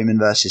Roman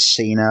versus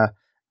Cena,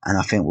 and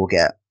I think we'll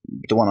get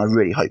the one I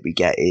really hope we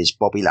get is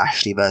Bobby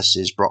Lashley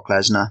versus Brock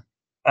Lesnar.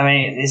 I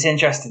mean, it's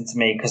interesting to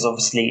me because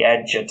obviously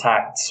Edge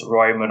attacked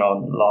Roman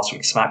on last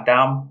week's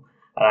SmackDown.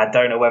 And I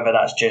don't know whether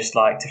that's just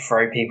like to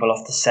throw people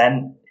off the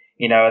scent.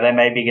 They're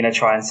maybe going to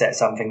try and set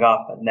something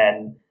up, and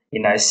then,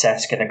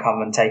 Seth's going to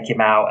come and take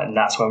him out, and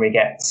that's when we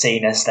get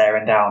Cena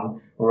staring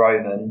down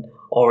Roman.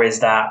 Or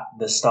is that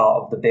the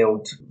start of the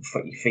build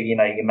for your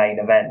main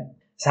event?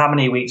 So how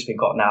many weeks we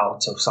got now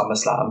till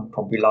SummerSlam?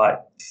 Probably like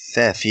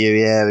fair few,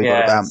 yeah. We've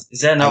got about.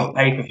 Is there another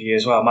pay-per-view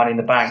as well? Money in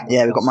the Bank.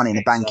 Yeah, we've got Money in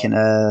the Bank in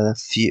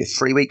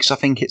 3 weeks. I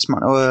think it's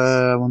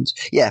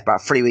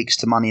about 3 weeks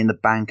to Money in the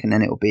Bank, and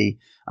then it'll be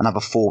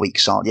another 4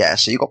 weeks on. Yeah,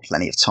 so you've got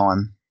plenty of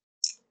time.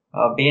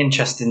 It'll be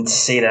interesting to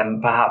see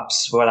them.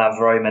 Perhaps we'll have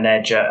Roman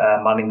Edge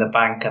at Money in the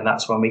Bank, and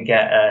that's when we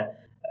get a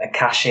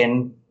cash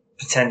in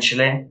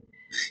potentially.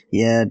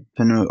 Yeah,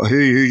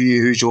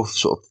 who's your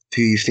sort of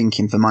who are you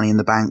thinking for Money in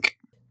the Bank?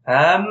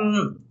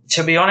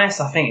 To be honest,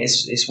 I think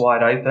it's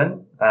wide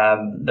open.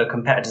 The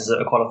competitors that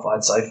are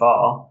qualified so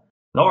far,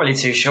 not really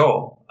too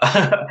sure.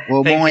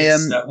 Well,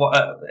 it's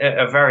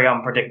a very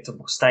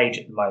unpredictable stage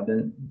at the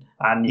moment,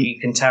 and you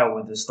can tell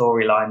with the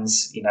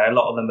storylines. You know, a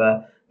lot of them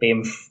are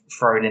being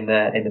thrown in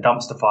the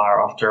dumpster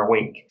fire after a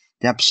week.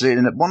 Yeah,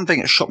 absolutely. And one thing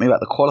that shocked me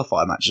about the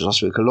qualifier matches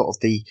last week, a lot of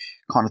the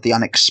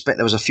unexpected.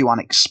 There was a few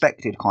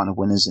unexpected kind of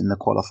winners in the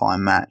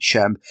qualifying match.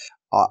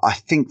 I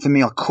think for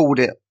me, I called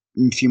it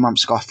a few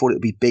months ago. I thought it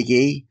would be Big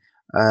E,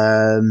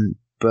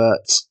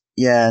 but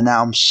yeah,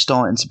 now I'm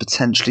starting to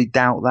potentially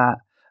doubt that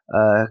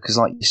because,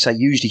 like you say,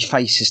 usually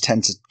faces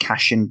tend to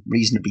cash in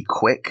reasonably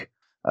quick.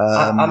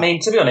 I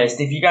mean, to be honest,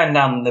 if you're going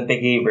down the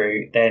Big E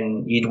route,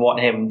 then you'd want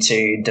him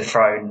to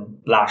dethrone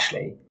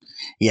Lashley.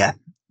 Yeah,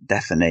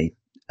 definitely.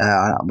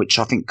 Which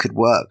I think could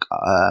work.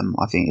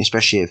 I think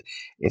especially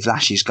if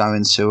Lashley's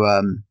going to,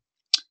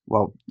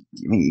 well,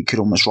 I mean, you could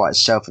almost write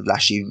itself if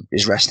Lashley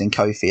is wrestling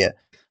Kofi at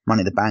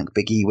Money in the Bank,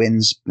 Big E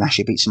wins,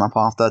 Lashley beats him up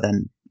after,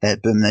 then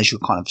boom, there's your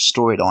kind of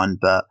storyline.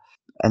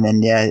 And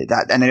then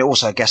it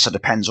also, I guess, it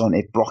depends on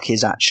if Brock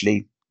is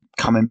actually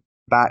coming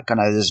back. I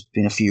know there's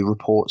been a few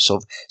reports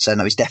of saying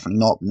no, he's definitely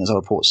not, and there's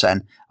other reports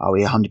saying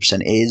he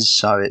 100% is.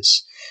 So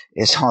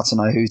it's hard to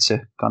know who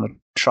to kind of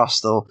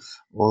trust or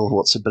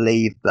what to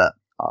believe, but.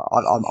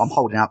 I'm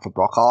holding out for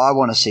Brock. I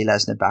want to see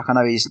Lesnar back. I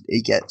know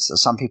he gets.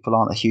 Some people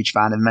aren't a huge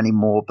fan of him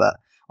anymore, but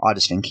I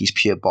just think he's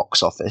pure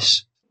box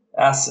office.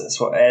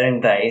 That's what at the end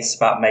of the day, it's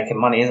about making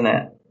money, isn't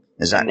it?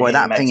 Exactly. Well,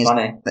 that thing is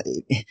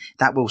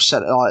that will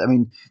set. I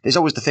mean, there's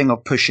always the thing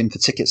of pushing for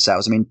ticket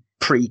sales. I mean,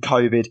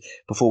 pre-COVID,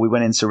 before we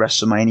went into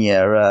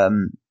WrestleMania,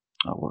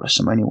 what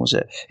WrestleMania was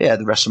it? Yeah,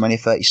 the WrestleMania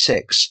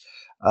 36.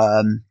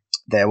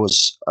 There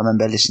was. I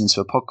remember listening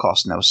to a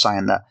podcast and they were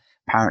saying that.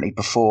 Apparently,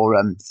 before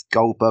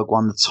Goldberg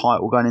won the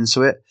title going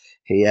into it,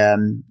 he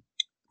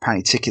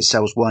apparently ticket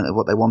sales weren't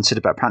what they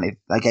wanted, but apparently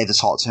they gave the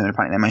title to him, and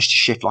apparently they managed to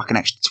shift like an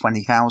extra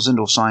 20,000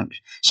 or something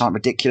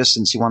ridiculous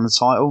since he won the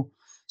title.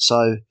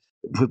 So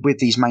with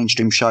these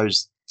mainstream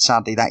shows,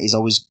 sadly, that is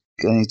always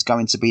going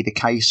to be the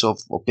case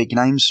of big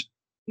names.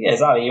 Yeah,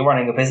 exactly. You're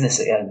running a business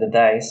at the end of the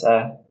day,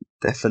 so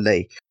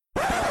definitely.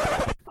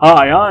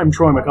 Hi, I'm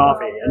Troy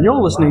McCarthy, and you're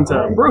listening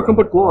to Broken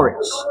But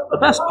Glorious, the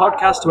best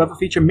podcast to ever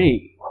feature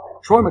me.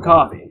 Troy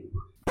McCarthy.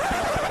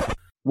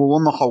 Well,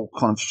 on the whole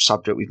kind of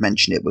subject, we've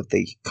mentioned it with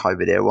the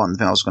COVID era. One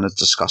thing I was going to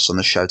discuss on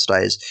the show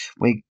today is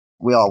we're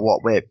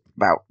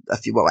about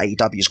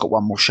AEW's got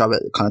one more show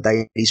at kind of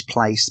Daily's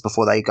Place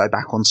before they go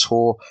back on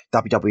tour.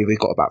 WWE, we've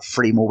got about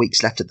 3 more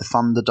weeks left at the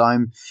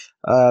Thunderdome.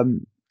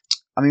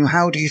 I mean,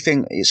 how do you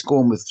think it's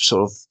gone with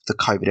sort of the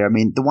COVID era? I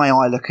mean, the way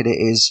I look at it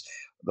is.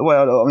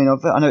 I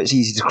know it's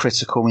easy to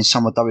critical. I mean,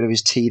 some of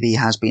WWE's TV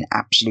has been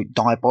absolute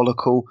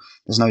diabolical.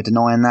 There's no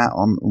denying that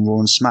on Raw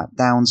and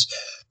SmackDowns.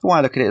 The way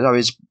I look at it, though,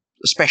 is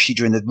especially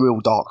during the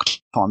real dark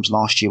times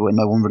last year when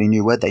no one really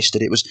knew where they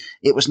stood, it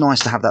was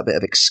nice to have that bit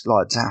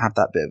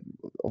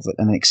of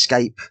an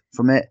escape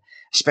from it.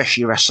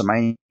 Especially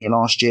WrestleMania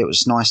last year, it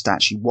was nice to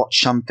actually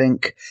watch something,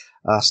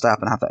 stay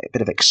up and have that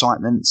bit of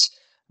excitement.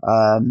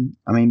 I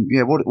mean,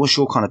 yeah. What's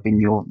your kind of been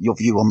your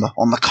view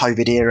on the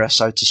COVID era,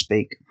 so to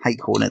speak? Hate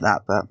calling it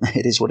that, but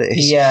it is what it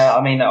is. Yeah,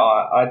 I mean,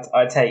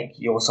 I take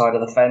your side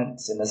of the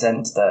fence in the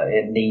sense that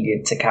it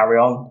needed to carry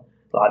on.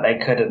 Like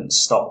they couldn't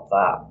stop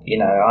that. You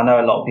know, I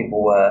know a lot of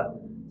people were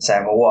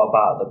saying, well, what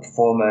about the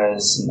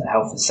performers and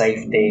health and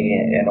safety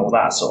and all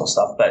that sort of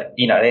stuff? But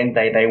you know, at the end of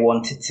the day, they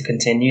wanted to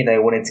continue. They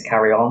wanted to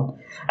carry on,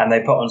 and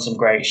they put on some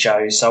great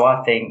shows. So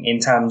I think in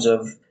terms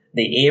of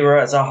the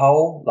era as a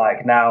whole,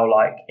 like now,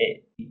 like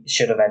it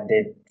should have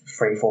ended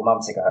 3-4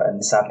 months ago,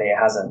 and sadly it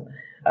hasn't.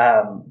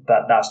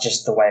 But that's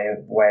just the way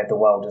of the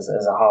world as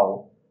a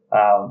whole.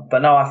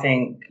 But no, I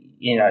think,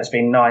 you know, it's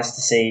been nice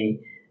to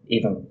see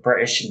even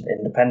British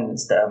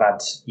independents that have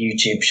had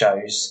YouTube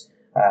shows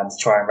to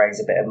try and raise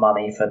a bit of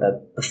money for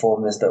the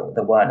performers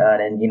that weren't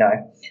earning. You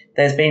know,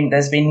 there's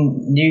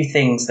been new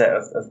things that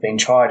have been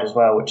tried as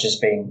well, which has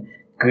been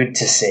good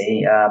to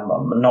see.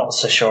 I'm not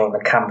so sure on the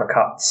camera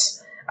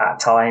cuts at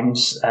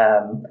times,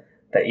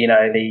 but you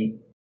know, the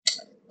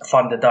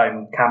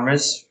Thunderdome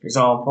cameras, for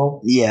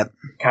example. Yeah.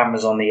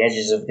 Cameras on the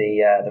edges of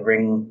the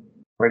ring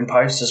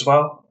posts as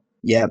well.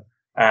 Yeah.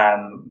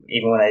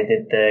 Even when they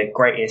did the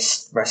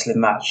greatest wrestling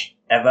match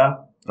ever.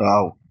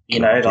 Oh. You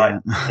know,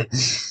 like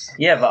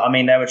yeah, but I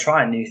mean, they were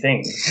trying new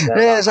things.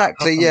 Yeah,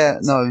 exactly. Yeah,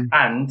 no.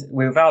 And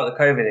without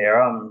the COVID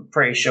era, I'm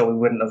pretty sure we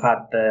wouldn't have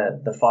had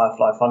the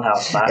Firefly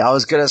Funhouse match. Yeah, I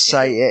was going to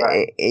say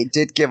it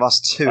did give us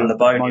two and of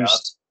the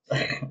most.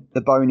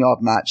 The Boneyard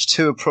match,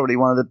 two are probably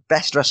one of the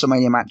best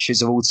WrestleMania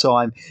matches of all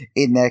time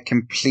in their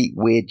complete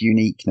weird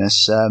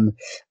uniqueness, and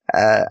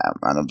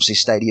obviously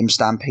Stadium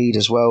Stampede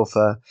as well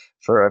for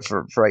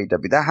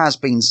AEW. There has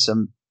been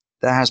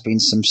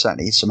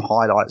certainly some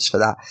highlights for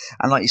that,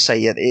 and like you say,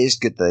 yeah, it is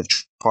good that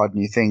they've tried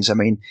new things. I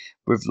mean,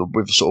 with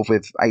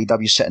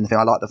AEW setting the thing,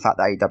 I like the fact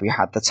that AEW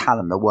had the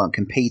talent that weren't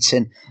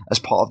competing as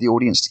part of the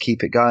audience to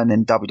keep it going,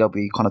 and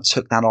WWE kind of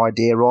took that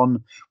idea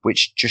on,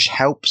 which just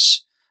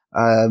helps.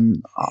 I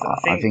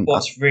think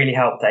what's really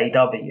helped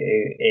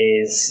AEW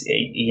is,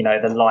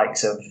 the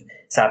likes of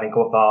Sammy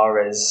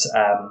Guevara's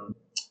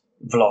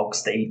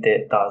vlogs that he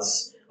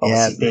does,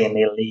 obviously being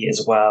the Elite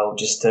as well,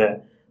 just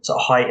to sort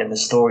of heighten the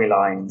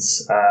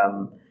storylines,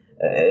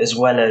 as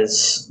well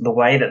as the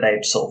way that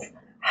they've sort of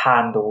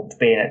handled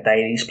being at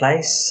Daily's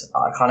Place.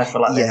 I kind of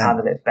feel like they've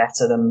handled it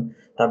better than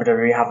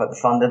WWE have at the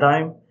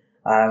Thunderdome.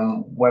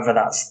 Whether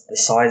that's the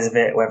size of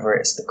it, whether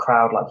it's the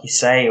crowd, like you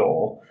say,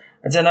 or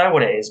I don't know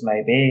what it is.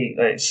 Maybe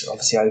it's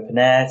obviously open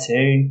air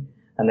too,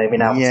 and they've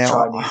been able to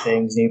try new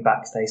things, new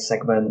backstage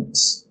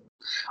segments.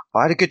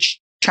 I had a good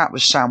chat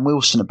with Sam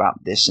Wilson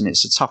about this, and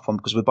it's a tough one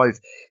because we're both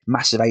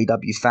massive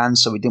AEW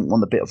fans, so we didn't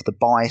want a bit of the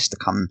bias to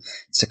come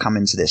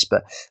into this.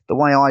 But the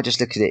way I just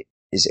look at it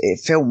is, it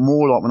felt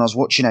more like when I was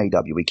watching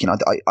AEW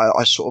Weekend,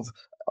 I sort of,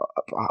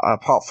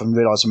 apart from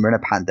realising we're in a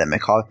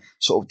pandemic, I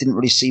sort of didn't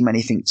really see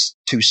anything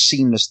too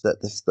seamless that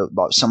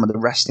like some of the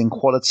wrestling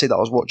quality that I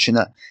was watching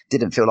that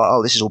didn't feel like,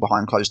 oh, this is all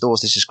behind closed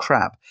doors, this is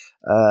crap.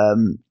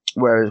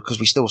 Whereas, because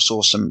we still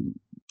saw some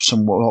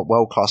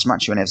world-class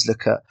matches. When I was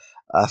look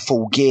at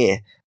Full Gear,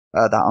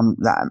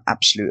 that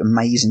absolute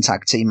amazing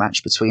tag team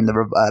match between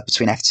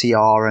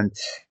FTR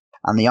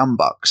and the Young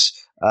Bucks.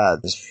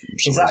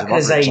 Is that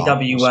because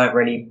AEW weren't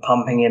really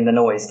pumping in the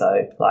noise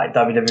though, like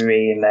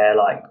WWE and their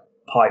like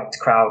piped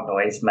crowd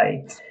noise,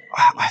 mate?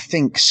 I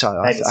think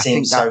so. I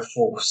think so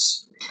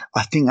forced.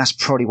 I think that's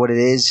probably what it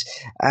is.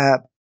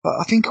 But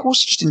I think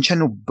also just in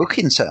general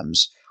booking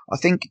terms, I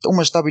think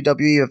almost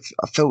WWE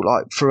I felt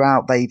like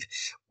throughout they've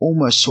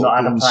almost sort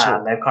of been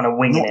they're kind of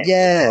winging it.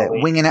 Yeah,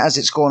 winging it as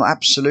it's gone.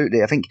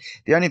 Absolutely. I think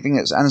the only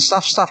thing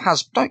stuff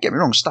has, don't get me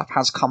wrong, stuff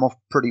has come off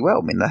pretty well.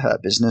 I mean, the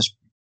Hurt Business.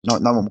 No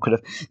one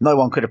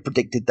could have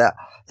predicted that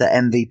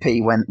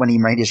MVP when he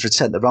made his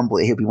return to the Rumble,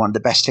 he'll be one of the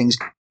best things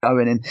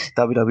going in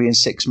WWE in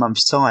 6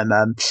 months' time.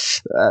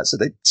 So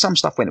some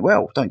stuff went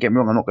well. Don't get me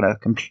wrong. I'm not going to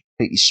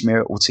completely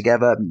smear it all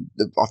together.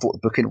 I thought the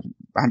booking of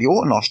Randy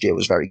Orton last year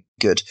was very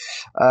good.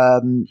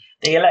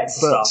 The Alexa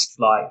stuff,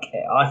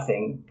 I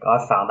think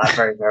I found that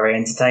very, very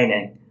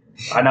entertaining.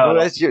 I know.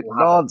 Lance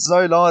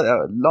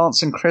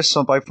and Chris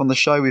are both on the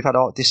show. We've had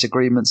our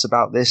disagreements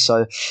about this,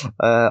 so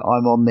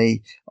I'm on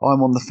the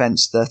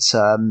fence that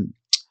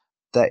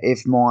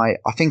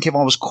if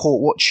I was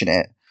caught watching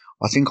it,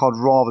 I think I'd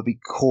rather be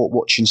caught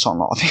watching something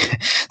like. I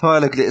think the way I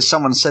look at it,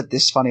 someone said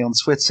this funny on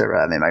Twitter,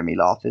 and it made me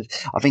laugh.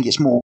 I think it's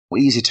more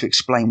easy to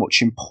explain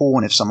watching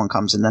porn if someone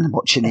comes in than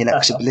watching the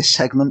Alexa Bliss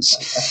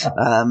segments,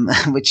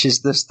 which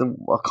is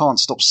I can't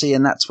stop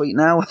seeing that tweet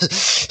now.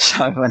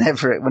 So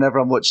whenever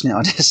I'm watching it,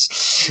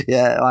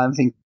 I'm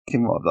thinking,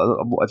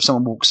 if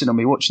someone walks in on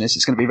me watching this,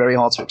 it's going to be very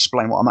hard to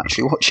explain what I'm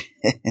actually watching.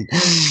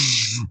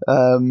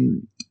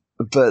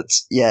 But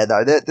yeah,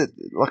 no,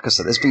 like I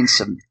said, there's been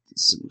some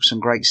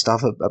great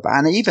stuff,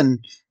 and even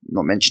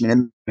not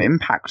mentioning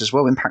Impact as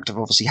well. Impact have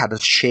obviously had a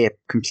sheer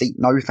complete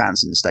no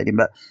fans in the stadium,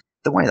 but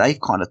the way they've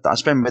kind of done,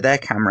 especially with their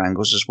camera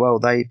angles as well,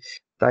 I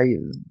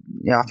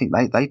think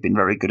they've been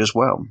very good as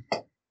well.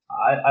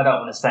 I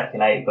don't want to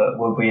speculate, but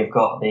would we have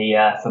got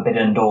the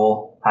Forbidden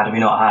Door had we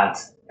not had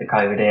the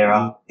COVID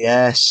era?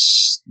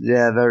 Yes,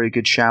 yeah, very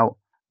good shout.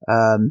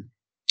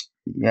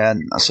 Yeah,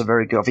 that's a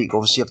very good. I think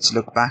obviously you have to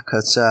look back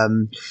at.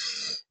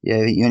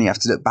 You only have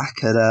to look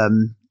back at.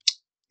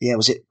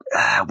 Was it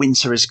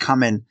Winter is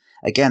Coming?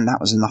 Again, that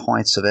was in the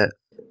height of it.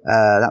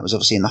 That was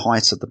obviously in the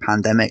height of the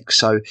pandemic.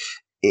 So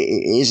it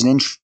is an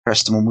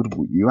interesting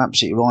one. You're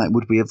absolutely right.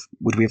 Would we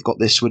have got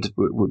this? Would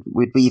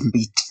we even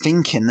be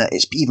thinking that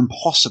it's even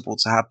possible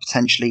to have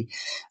potentially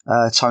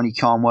Tony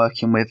Khan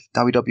working with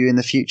WWE in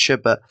the future?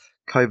 But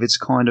COVID's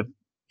kind of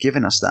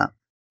given us that.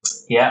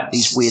 Yeah,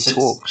 these weird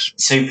talks.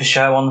 Super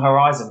show on the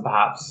horizon,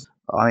 perhaps.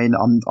 I mean,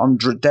 I'm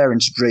daring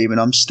to dream, and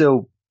I'm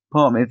still.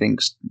 Part of me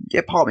thinks,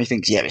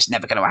 it's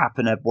never going to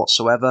happen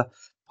whatsoever.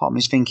 Part of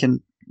me's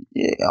thinking,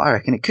 yeah, I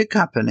reckon it could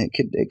happen.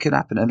 It could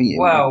happen. I mean,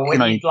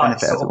 when you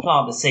sort of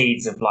plant the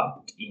seeds of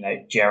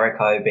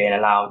Jericho being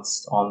allowed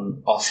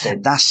on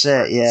Austin. That's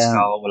it. Yeah.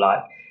 Skull,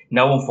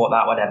 no one thought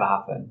that would ever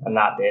happen, and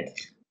that did.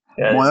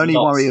 My only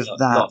worry of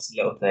that. Lots of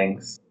little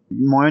things.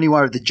 My only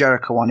worry of the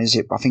Jericho one is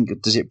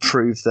does it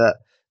prove that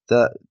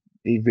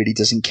he really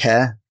doesn't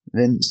care,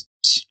 Vince?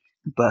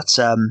 But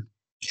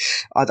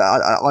I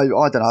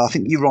don't know. I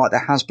think you're right.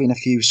 There has been a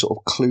few sort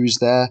of clues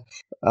there.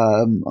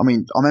 I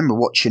mean, I remember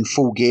watching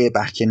Full Gear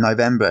back in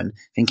November and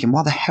thinking,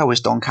 why the hell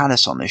is Don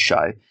Callis on this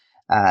show?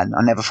 And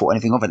I never thought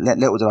anything of it.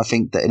 Little did I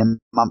think that in a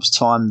month's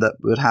time that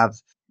we would have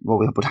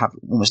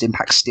almost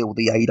Impact steal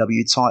the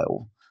AEW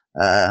title.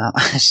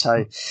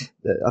 So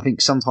I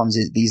think sometimes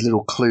these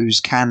little clues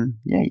can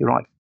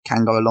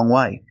go a long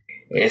way.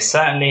 It's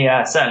certainly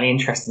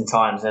interesting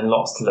times and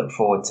lots to look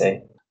forward to.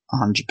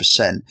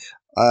 100%.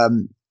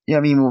 Yeah,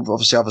 I mean,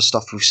 obviously other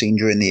stuff we've seen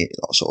during the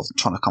sort of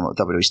trying to come up with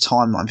WWE's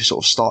timeline. We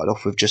sort of started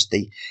off with just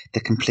the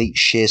complete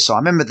sheer. So I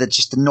remember the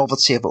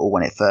novelty of it all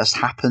when it first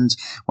happened,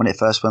 when it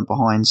first went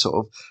behind sort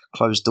of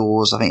closed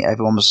doors. I think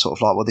everyone was sort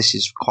of like, well, this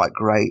is quite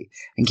great.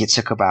 I think it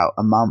took about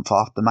a month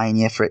after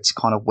Mania for it to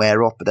kind of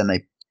wear off, but then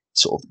they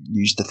sort of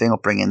use the thing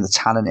of bringing the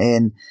talent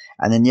in,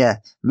 and then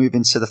move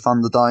into the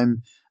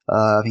Thunderdome.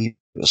 I think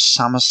it was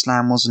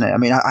SummerSlam, wasn't it? I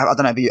mean, I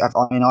don't know.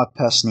 I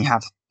personally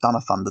have done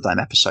a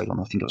Thunderdome episode on.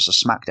 I think it was a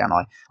SmackDown.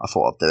 I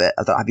thought I'd do it.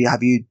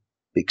 Have you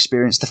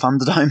experienced the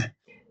Thunderdome?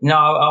 No,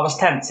 I was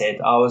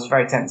tempted. I was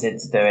very tempted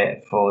to do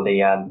it for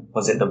the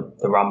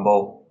the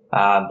Rumble, but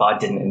I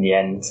didn't in the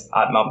end.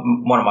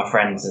 One of my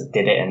friends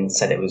did it and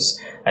said it was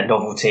a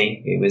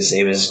novelty. It was.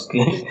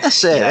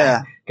 That's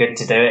it. Good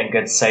to do it and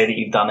good to say that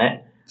you've done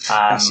it.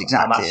 That's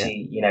exactly I'm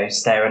actually,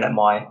 staring at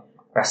my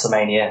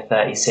WrestleMania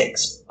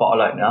 36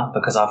 bottle opener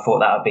because I thought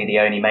that would be the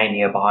only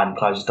Mania behind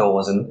closed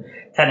doors, and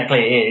technically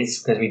it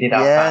is because we did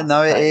have. Yeah,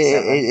 no, it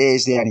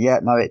is the only. Yeah,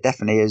 no, it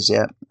definitely is.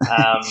 Yeah.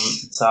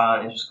 So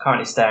I'm just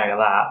currently staring at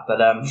that, but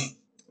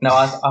no,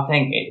 I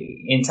think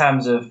in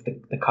terms of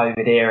the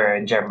COVID era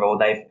in general,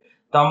 they've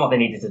done what they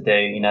needed to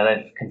do.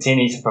 They've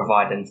continued to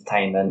provide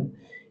entertainment.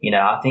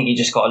 I think you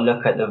just got to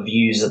look at the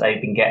views that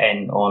they've been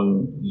getting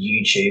on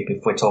YouTube.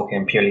 If we're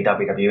talking purely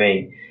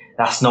WWE,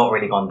 that's not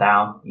really gone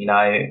down.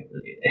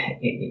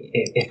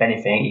 If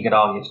anything, you could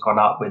argue it's gone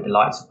up with the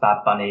likes of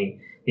Bad Bunny,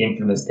 the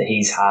influence that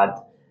he's had.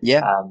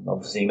 Yeah.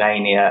 Obviously,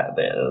 Mania,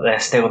 they're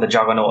still the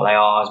juggernaut they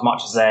are. As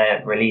much as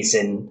they're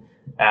releasing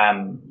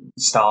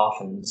staff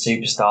and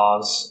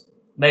superstars,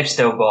 they've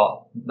still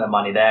got the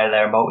money there.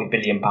 They're a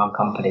multi-billion-pound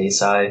company,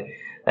 so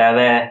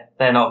they're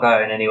not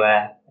going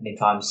anywhere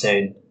anytime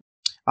soon.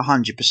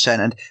 100%,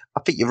 and I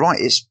think you're right.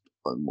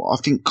 I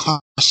think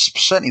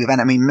certainly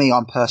with me,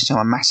 I'm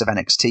a massive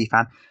NXT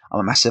fan. I'm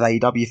a massive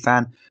AEW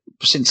fan.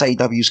 Since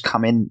AEW's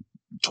come in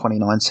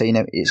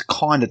 2019, it's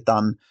kind of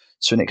done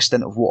to an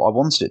extent of what I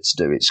wanted it to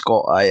do. It's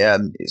got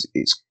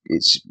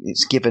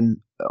it's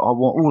given.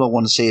 All I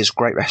want to see is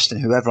great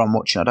wrestling. Whoever I'm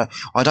watching,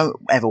 I don't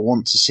ever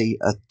want to see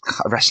a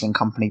wrestling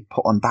company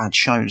put on bad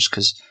shows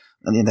because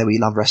we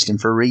love wrestling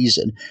for a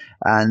reason.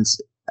 And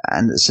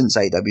since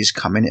AEW's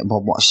come in,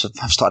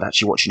 I've started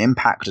actually watching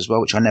Impact as well,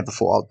 which I never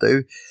thought I'd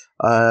do.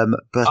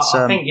 But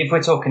I think if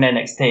we're talking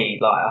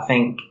NXT, I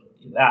think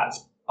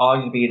that's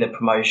arguably the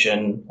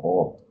promotion,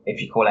 or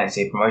if you call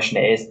NXT a promotion,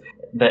 it is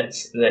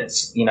that's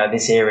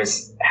this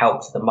era's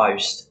helped the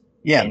most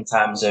in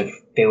terms of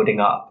building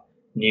up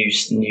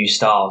new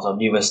stars or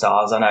newer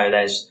stars. I know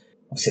there's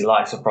obviously the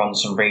likes of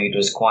Bronson Reed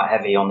was quite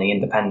heavy on the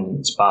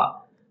independents, but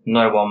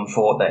no one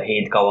thought that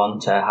he'd go on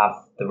to have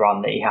the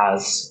run that he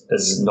has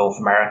as North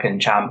American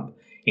champ.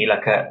 You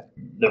look at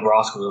the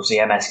Rascals, obviously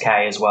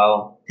MSK as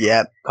well.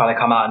 Yeah. Kind of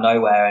come out of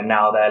nowhere, and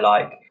now they're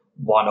like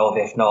one of,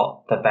 if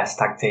not the best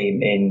tag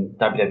team in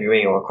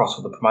WWE or across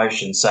all the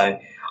promotions. So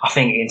I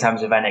think in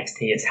terms of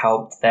NXT, it's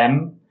helped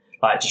them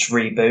just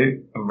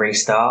reboot and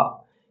restart.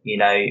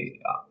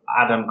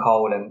 Adam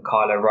Cole and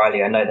Kyle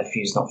O'Reilly, I know the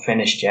feud's not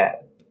finished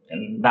yet,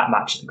 and that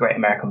match at the Great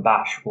American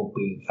Bash will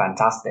be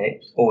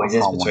fantastic. Always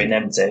is between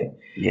them two.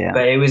 Yeah.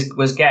 But it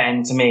was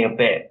getting to me a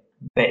bit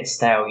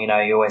stale.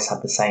 You always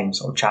had the same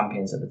sort of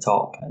champions at the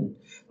top, and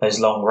those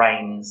long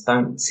reigns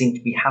don't seem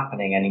to be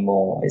happening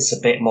anymore. It's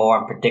a bit more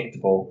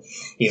unpredictable.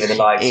 Even the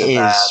likes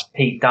of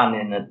Pete Dunne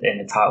in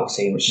the title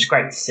scene, which is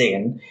great to see.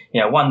 And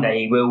one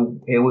day he will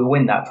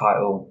win that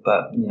title.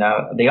 But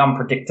the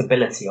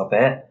unpredictability of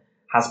it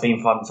has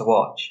been fun to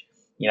watch.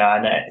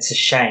 And it's a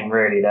shame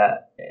really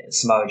that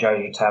Samoa Joe's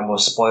return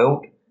was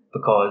spoiled,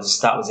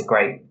 because that was a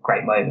great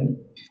moment.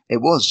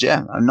 It was,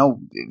 yeah. I know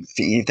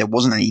if there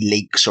wasn't any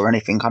leaks or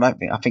anything, I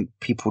think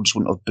people just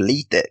wouldn't have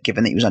believed it,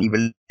 given that it was only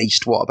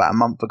released about a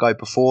month ago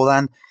before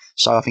then.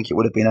 So I think it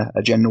would have been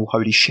a general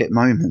holy shit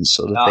moment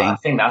sort of thing. I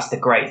think that's the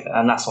great,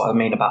 and that's what I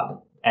mean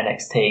about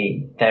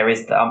NXT. There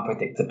is the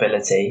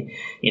unpredictability.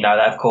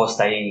 That of course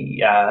they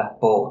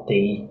brought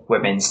the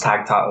women's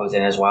tag titles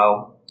in as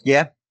well.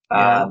 Yeah.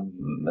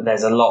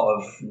 There's a lot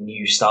of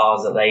new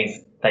stars that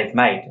they've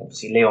made.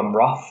 Obviously, Leon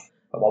Ruff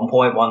at one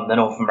point won the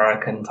North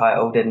American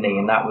title, didn't he?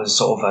 And that was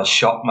sort of a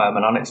shock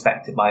moment,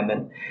 unexpected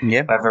moment.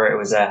 Yeah. Whether it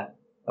was a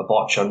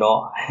botch or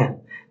not,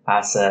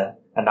 that's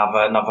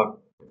another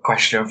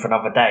question for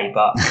another day.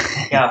 But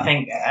yeah, I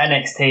think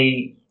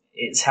NXT,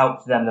 it's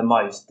helped them the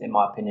most, in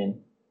my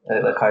opinion,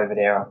 the COVID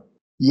era.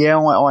 Yeah,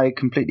 I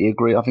completely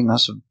agree. I think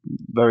that's a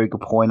very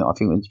good point. I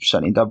think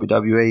certainly in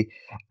WWE,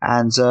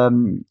 and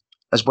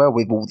as well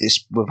with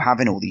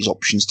having all these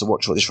options to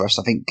watch all this rest,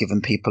 I think given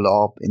people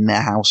are in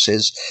their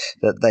houses,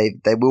 that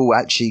they will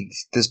actually.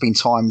 There's been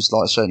times,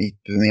 like certainly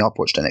for me, I've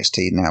watched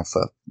NXT now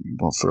for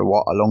a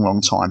long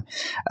time,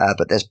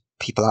 but there's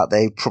people out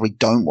there who probably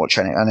don't watch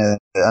it. I know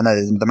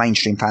the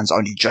mainstream fans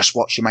only just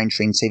watch your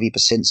mainstream TV,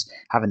 but since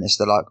having this,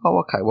 they're like, oh,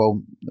 okay,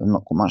 well, I've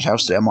not got much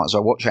else to do. I might as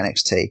well watch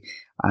NXT,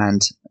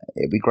 and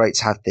it'd be great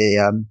to have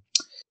the.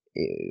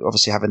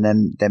 Obviously having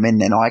them in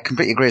there. And I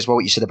completely agree as well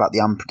what you said about the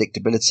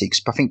unpredictability,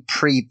 because I think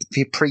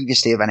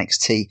previously of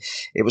NXT,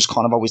 it was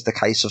kind of always the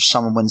case of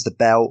someone wins the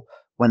belt,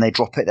 when they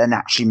drop it, they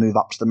naturally move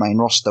up to the main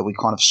roster. We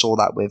kind of saw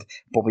that with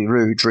Bobby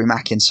Roode, Drew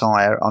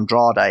McIntyre,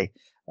 Andrade,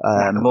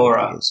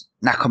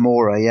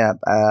 Nakamura, yeah,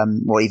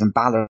 or even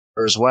Balor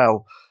as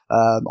well,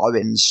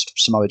 Owens,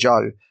 Samoa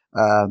Joe.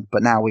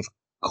 But now we've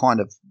kind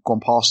of gone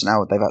past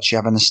now. They've actually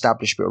have an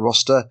established bit of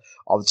roster.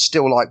 I would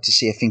still like to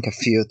see, I think, a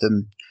few of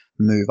them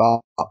move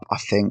up. I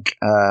think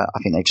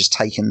they've just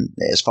taken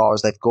it as far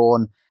as they've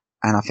gone,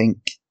 and I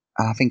think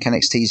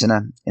NXT's in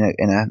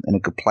a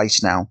good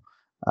place now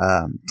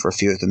for a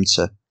few of them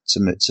to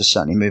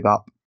certainly move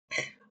up.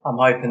 I'm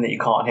hoping that you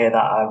can't hear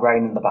that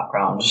rain in the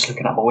background. I'm just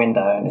looking out the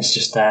window, and it's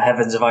just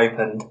heavens have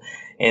opened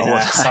in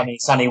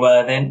sunny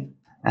Worthing.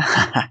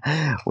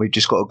 We've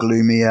just got a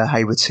gloomy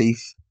Hayward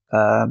Heath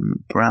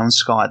brown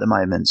sky at the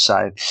moment,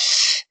 so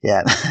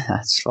yeah,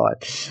 that's fine.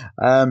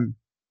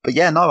 But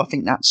yeah, no, I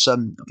think that's.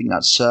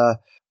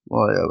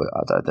 Well,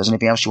 there's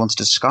anything else you wanted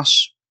to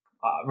discuss?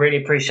 I really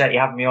appreciate you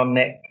having me on,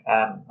 Nick.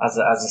 As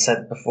I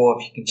said before,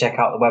 if you can check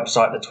out the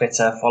website, the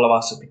Twitter, follow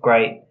us, it'd be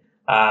great.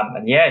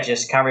 And yeah,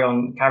 just carry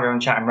on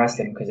chatting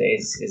wrestling, because it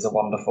is a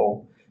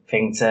wonderful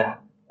thing to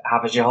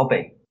have as your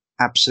hobby.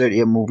 Absolutely,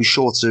 and we'll be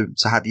sure to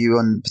have you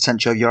and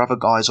potentially your other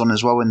guys on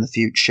as well in the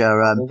future.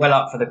 We're well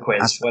up for the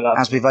quiz.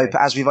 As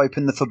we've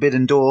opened the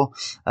forbidden door,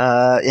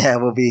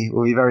 we'll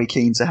be very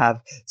keen to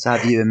have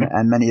you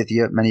and many of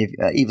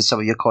even some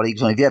of your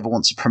colleagues. And if you ever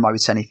want to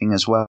promote anything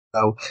as well,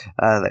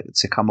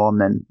 to come on,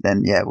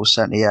 then yeah, we'll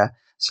certainly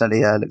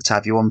look to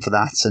have you on for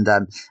that. And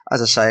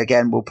as I say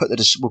again, we'll put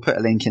a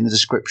link in the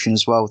description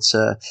as well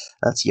to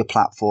your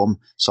platform,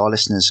 so our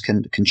listeners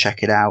can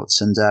check it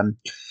out. And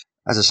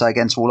as I say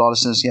again to all our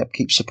listeners,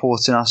 keep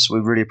supporting us. We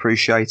really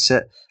appreciate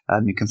it.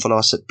 You can follow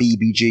us at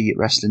BBG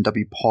Wrestling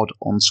W Pod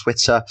on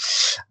Twitter.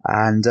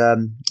 And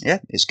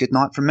it's good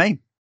night from me.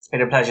 It's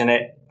been a pleasure,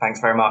 Nick.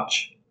 Thanks very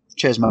much.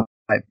 Cheers, mate.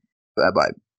 Bye bye.